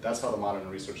wanted. That's how the modern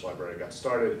research library got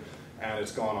started, and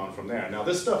it's gone on from there. Now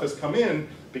this stuff has come in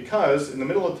because in the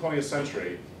middle of the 20th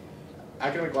century,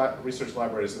 academic research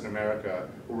libraries in America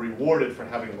were rewarded for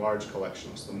having large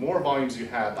collections. The more volumes you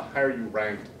had, the higher you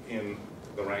ranked in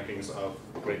the rankings of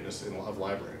greatness of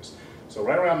libraries. So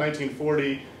right around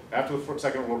 1940, after the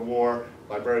Second World War,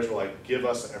 libraries were like, give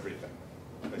us everything.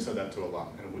 They said that to a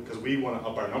lot, and because we want to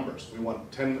up our numbers. We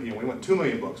want 10, we want 2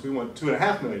 million books. We want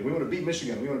 2.5 million. We want to beat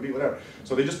Michigan. We want to beat whatever.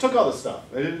 So they just took all this stuff.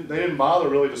 They didn't bother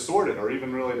really to sort it or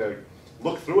even really to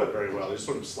look through it very well. They just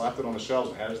sort of slapped it on the shelves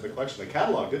and added it to the collection. They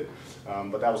cataloged it,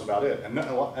 but that was about it. And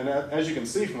as you can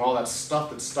see from all that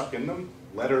stuff that's stuck in them,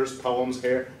 letters, poems,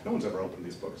 hair, no one's ever opened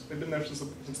these books. They've been there since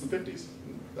the 50s.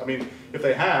 I mean, if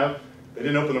they have, they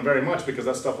didn't open them very much because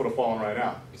that stuff would have fallen right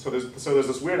out. So there's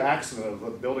this weird accident of the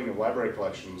building of library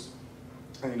collections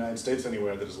in the United States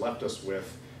anywhere that has left us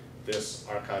with this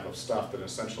archive of stuff that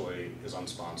essentially is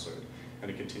unsponsored, and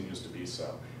it continues to be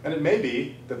so. And it may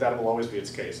be that that will always be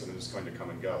its case, and it's going to come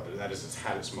and go. That is, it's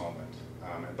had its moment.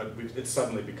 But it's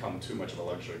suddenly become too much of a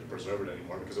luxury to preserve it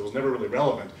anymore because it was never really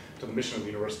relevant to the mission of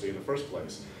the university in the first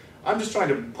place. I'm just trying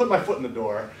to put my foot in the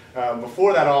door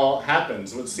before that all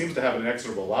happens. It seems to have an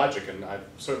inexorable logic, and I've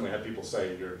certainly had people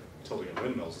say, you're tilting at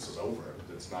windmills, this is over,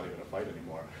 it's not even a fight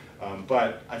anymore.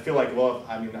 But I feel like, well,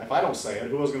 I mean, if I don't say it,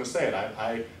 who else is going to say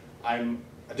it? I'm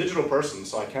a digital person,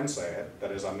 so I can say it.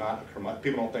 That is, I'm not a curmudgeon.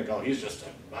 People don't think, oh, he's just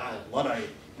a Luddite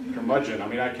curmudgeon. I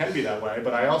mean, I can be that way,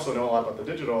 but I also know a lot about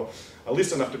the digital, at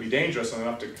least enough to be dangerous and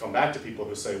enough to come back to people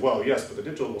who say, well, yes, but the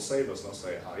digital will save us. And they'll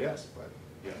say, oh, yes, but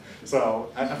yeah.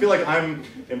 So I feel like I'm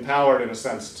empowered in a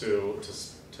sense to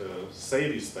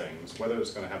say these things, whether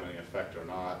it's going to have any effect or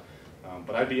not.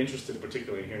 But I'd be interested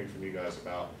particularly in hearing from you guys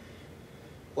about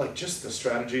like just the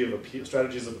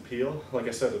strategies of appeal. Like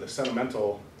I said, the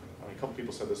sentimental, I mean, a couple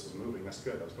people said this is moving, that's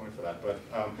good, I was going for that. But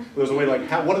there's a way like,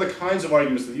 what are the kinds of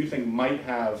arguments that you think might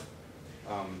have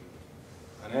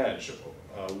an edge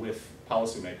with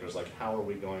policymakers? Like how are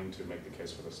we going to make the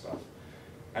case for this stuff?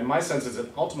 And my sense is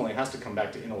it ultimately has to come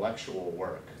back to intellectual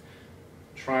work,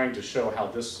 trying to show how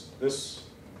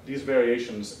these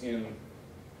variations in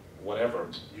whatever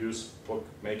use, book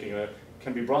making,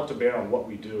 can be brought to bear on what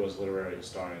we do as literary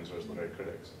historians or as literary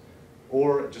critics,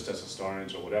 or just as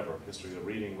historians or whatever, history of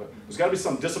reading. There's got to be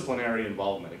some disciplinary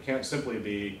involvement. It can't simply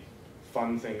be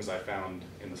fun things I found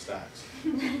in the stacks,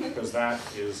 because that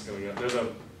is going to. There's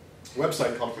a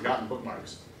website called Forgotten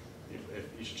Bookmarks.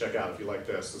 You should check out if you like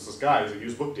this. It's this guy, he's a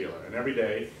used book dealer, and every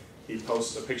day he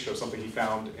posts a picture of something he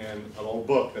found in an old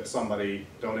book that somebody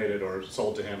donated or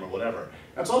sold to him or whatever.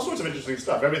 And it's all sorts of interesting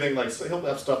stuff. Everything like, he'll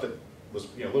have stuff that was,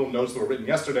 little notes that were written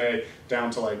yesterday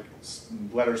down to like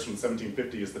letters from the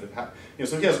 1750s that had happened.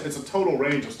 So he has, it's a total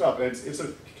range of stuff, and it's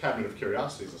a cabinet of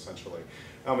curiosities essentially.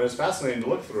 And it's fascinating to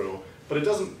look through, but it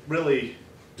doesn't really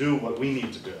do what we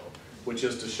need to do, which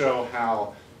is to show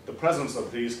how the presence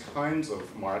of these kinds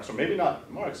of marks, or maybe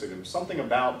not marks, something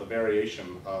about the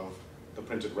variation of the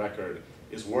printed record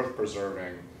is worth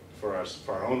preserving for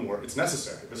our own work. It's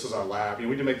necessary. This is our lab. We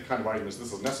need to make the kind of arguments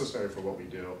this is necessary for what we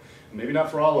do. And maybe not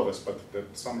for all of us, but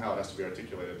that somehow it has to be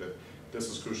articulated that this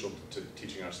is crucial to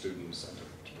teaching our students and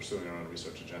to pursuing our own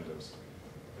research agendas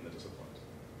in the disciplines.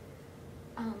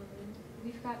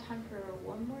 We've got time for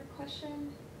one more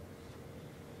question.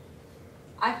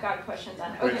 I've got a question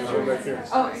then. Okay.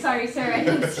 Oh, sorry, Sarah. I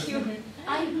didn't see you.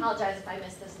 I apologize if I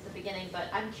missed this at the beginning, but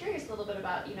I'm curious a little bit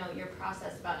about your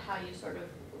process, about how you sort of,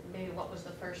 maybe what was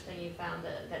the first thing you found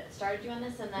that started you on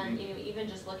this, and then even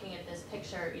just looking at this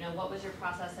picture, what was your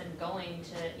process in going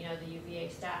to the UVA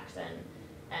stacks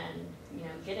and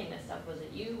getting this stuff? Was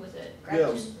it you? Was it Gretchen?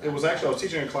 Yeah, it was actually, I was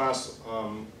teaching a class,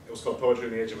 it was called Poetry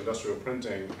in the Age of Industrial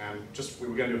Printing, and we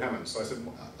were going to do Hemans. So I said,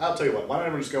 I'll tell you what, why don't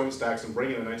everyone just go in stacks and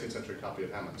bring in a 19th century copy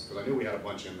of Hemans, because I knew we had a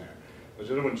bunch in there. But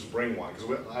everyone just bring one,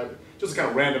 because just a kind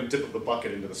of random dip of the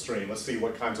bucket into the stream. Let's see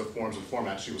what kinds of forms and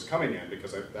formats she was coming in,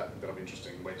 because that'll be an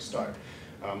interesting way to start.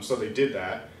 So they did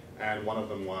that, and one of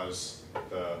them was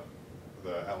the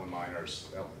the Ellen Minor,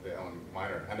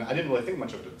 and I didn't really think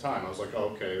much of it at the time. I was like, oh,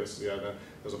 okay, there's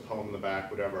a poem in the back,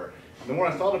 whatever. And the more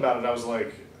I thought about it, I was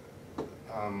like,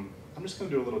 I'm just going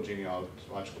to do a little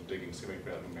genealogical digging, see if I can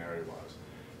figure out who Mary was.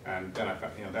 And then I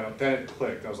found, then it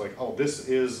clicked. I was like, oh, this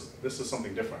is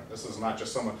something different. This is not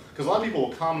just someone, because a lot of people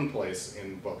will commonplace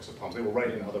in books of poems. They will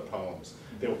write in other poems.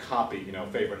 They will copy,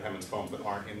 favorite Hemans poems that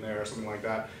aren't in there or something like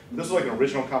that. But this was like an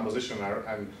original composition,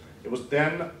 and it was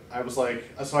then, I was like,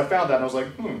 so I found that and I was like,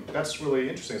 that's really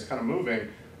interesting, it's kind of moving.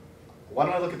 Why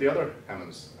don't I look at the other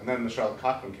Hemans? And then the Charlotte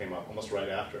Cochran came up almost right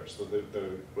after, so with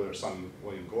her son,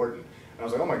 William Gordon. And I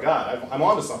was like, oh my God, I'm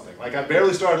onto something. Like, I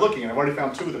barely started looking, and I've already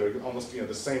found two that are almost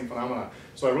the same phenomena.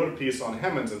 So I wrote a piece on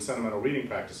Hemans and sentimental reading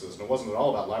practices, and it wasn't at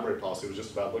all about library policy, it was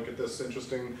just about, look at this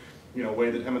interesting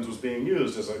way that Hemans was being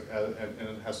used, and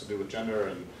it has to do with gender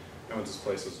and Hemans'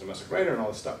 place as a domestic writer and all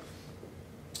this stuff.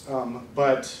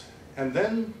 And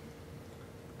then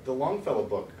the Longfellow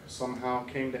book somehow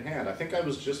came to hand. I think I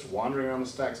was just wandering around the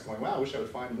stacks going, wow, I wish I would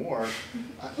find more.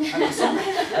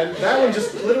 And that one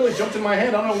just literally jumped in my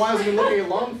head. I don't know why I was even looking at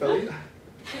Longfellow. I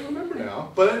can't remember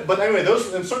now. But anyway,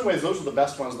 those, in certain ways, those were the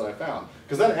best ones that I found.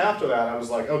 Because then after that, I was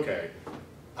like, okay,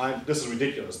 this is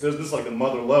ridiculous. This is like the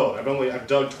mother lode. I've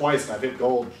dug twice and I've hit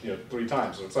gold 3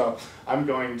 times. So I'm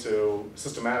going to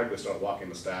systematically start walking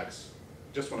the stacks.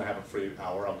 Just when I have a free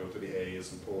hour, I'll go through the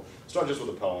A's and start just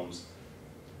with the poems.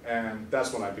 And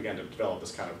that's when I began to develop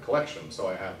this kind of collection. So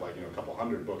I have like a couple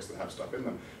hundred books that have stuff in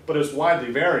them. But it's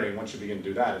widely varying once you begin to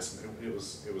do that. It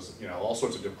was all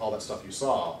sorts of all that stuff you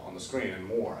saw on the screen and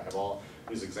more. I have all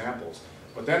these examples.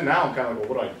 But then now I'm kind of like,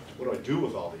 well, what do I do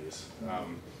with all these?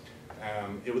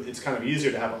 It's kind of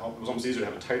easier to have. It was almost easier to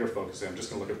have a tighter focus. I'm just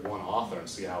going to look at one author and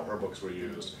see how her books were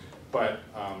used. But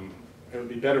it would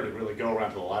be better to really go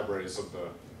around to the libraries of the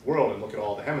world and look at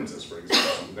all the Hemanses, for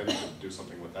example, and then you can do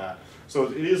something with that. So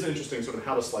it is interesting sort of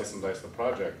how to slice and dice the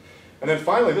project. And then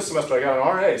finally, this semester I got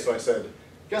an RA, so I said,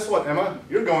 guess what, Emma?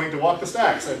 You're going to walk the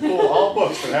stacks and pull all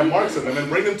books and have marks in them and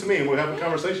bring them to me, and we'll have a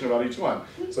conversation about each one.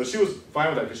 So she was fine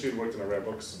with that because she had worked in for a rare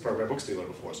books dealer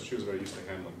before, so she was very used to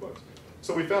handling books.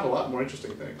 So we found a lot more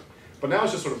interesting things. But now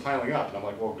it's just sort of piling up, and I'm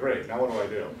like, well, great, now what do I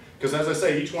do? Because as I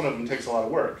say, each one of them takes a lot of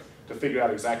work to figure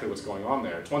out exactly what's going on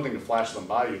there. It's one thing to flash them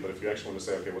by you, but if you actually want to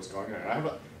say, okay, what's going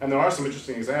on? And there are some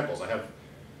interesting examples. I have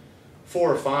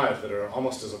 4 or 5 that are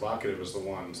almost as evocative as the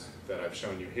ones that I've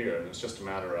shown you here, and it's just a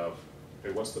matter of,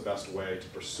 okay, what's the best way to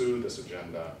pursue this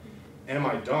agenda? Am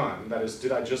I done? That is,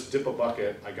 did I just dip a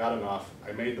bucket, I got enough,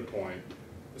 I made the point?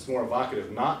 It's more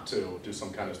evocative not to do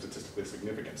some kind of statistically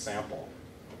significant sample.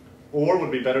 Or would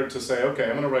it be better to say, okay,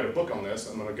 I'm going to write a book on this,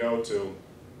 I'm going to go to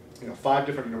 5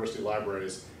 different university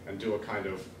libraries and do a kind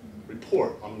of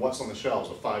report on what's on the shelves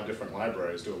of 5 different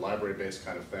libraries, do a library-based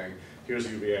kind of thing.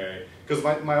 Here's UVA. Because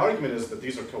my argument is that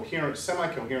these are coherent,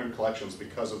 semi-coherent collections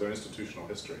because of their institutional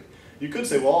history. You could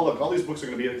say, well, look, all these books are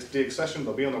going to be deaccessioned,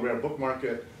 they'll be on the rare book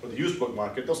market or the used book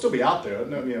market, they'll still be out there.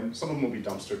 Some of them will be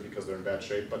dumpstered because they're in bad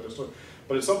shape, but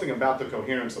it's something about the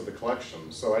coherence of the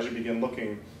collection. So as you begin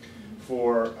looking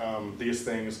for these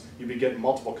things, you begin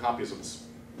multiple copies of this,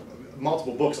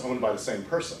 multiple books owned by the same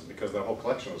person because their whole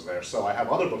collection was there. So I have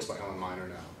other books by Ellen Minor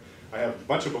now. I have a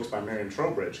bunch of books by Miriam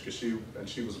Trowbridge because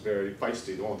she was very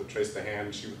feisty, the one with the Trace the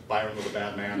Hand. Byron was a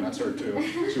bad man. That's her too.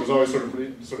 She was always sort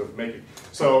of making.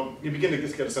 So you begin to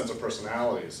get a sense of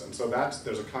personalities, and so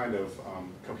there's a kind of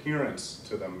coherence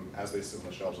to them as they sit on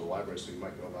the shelves of the library. So you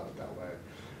might go about it that way.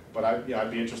 But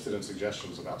I'd be interested in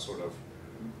suggestions about sort of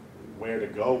where to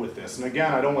go with this. And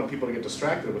again, I don't want people to get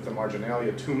distracted with the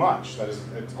marginalia too much. That is,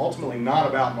 it's ultimately not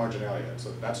about marginalia.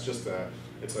 So that's just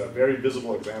it's a very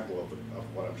visible example of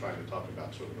what I'm trying to talk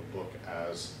about, sort of the book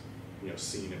as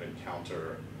scene of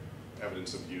encounter,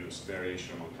 evidence of use,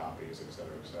 variation among copies, et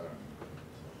cetera, et cetera.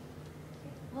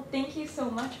 Well, thank you so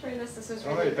much for this. This was really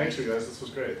All right, great. thanks you guys. This was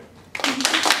great.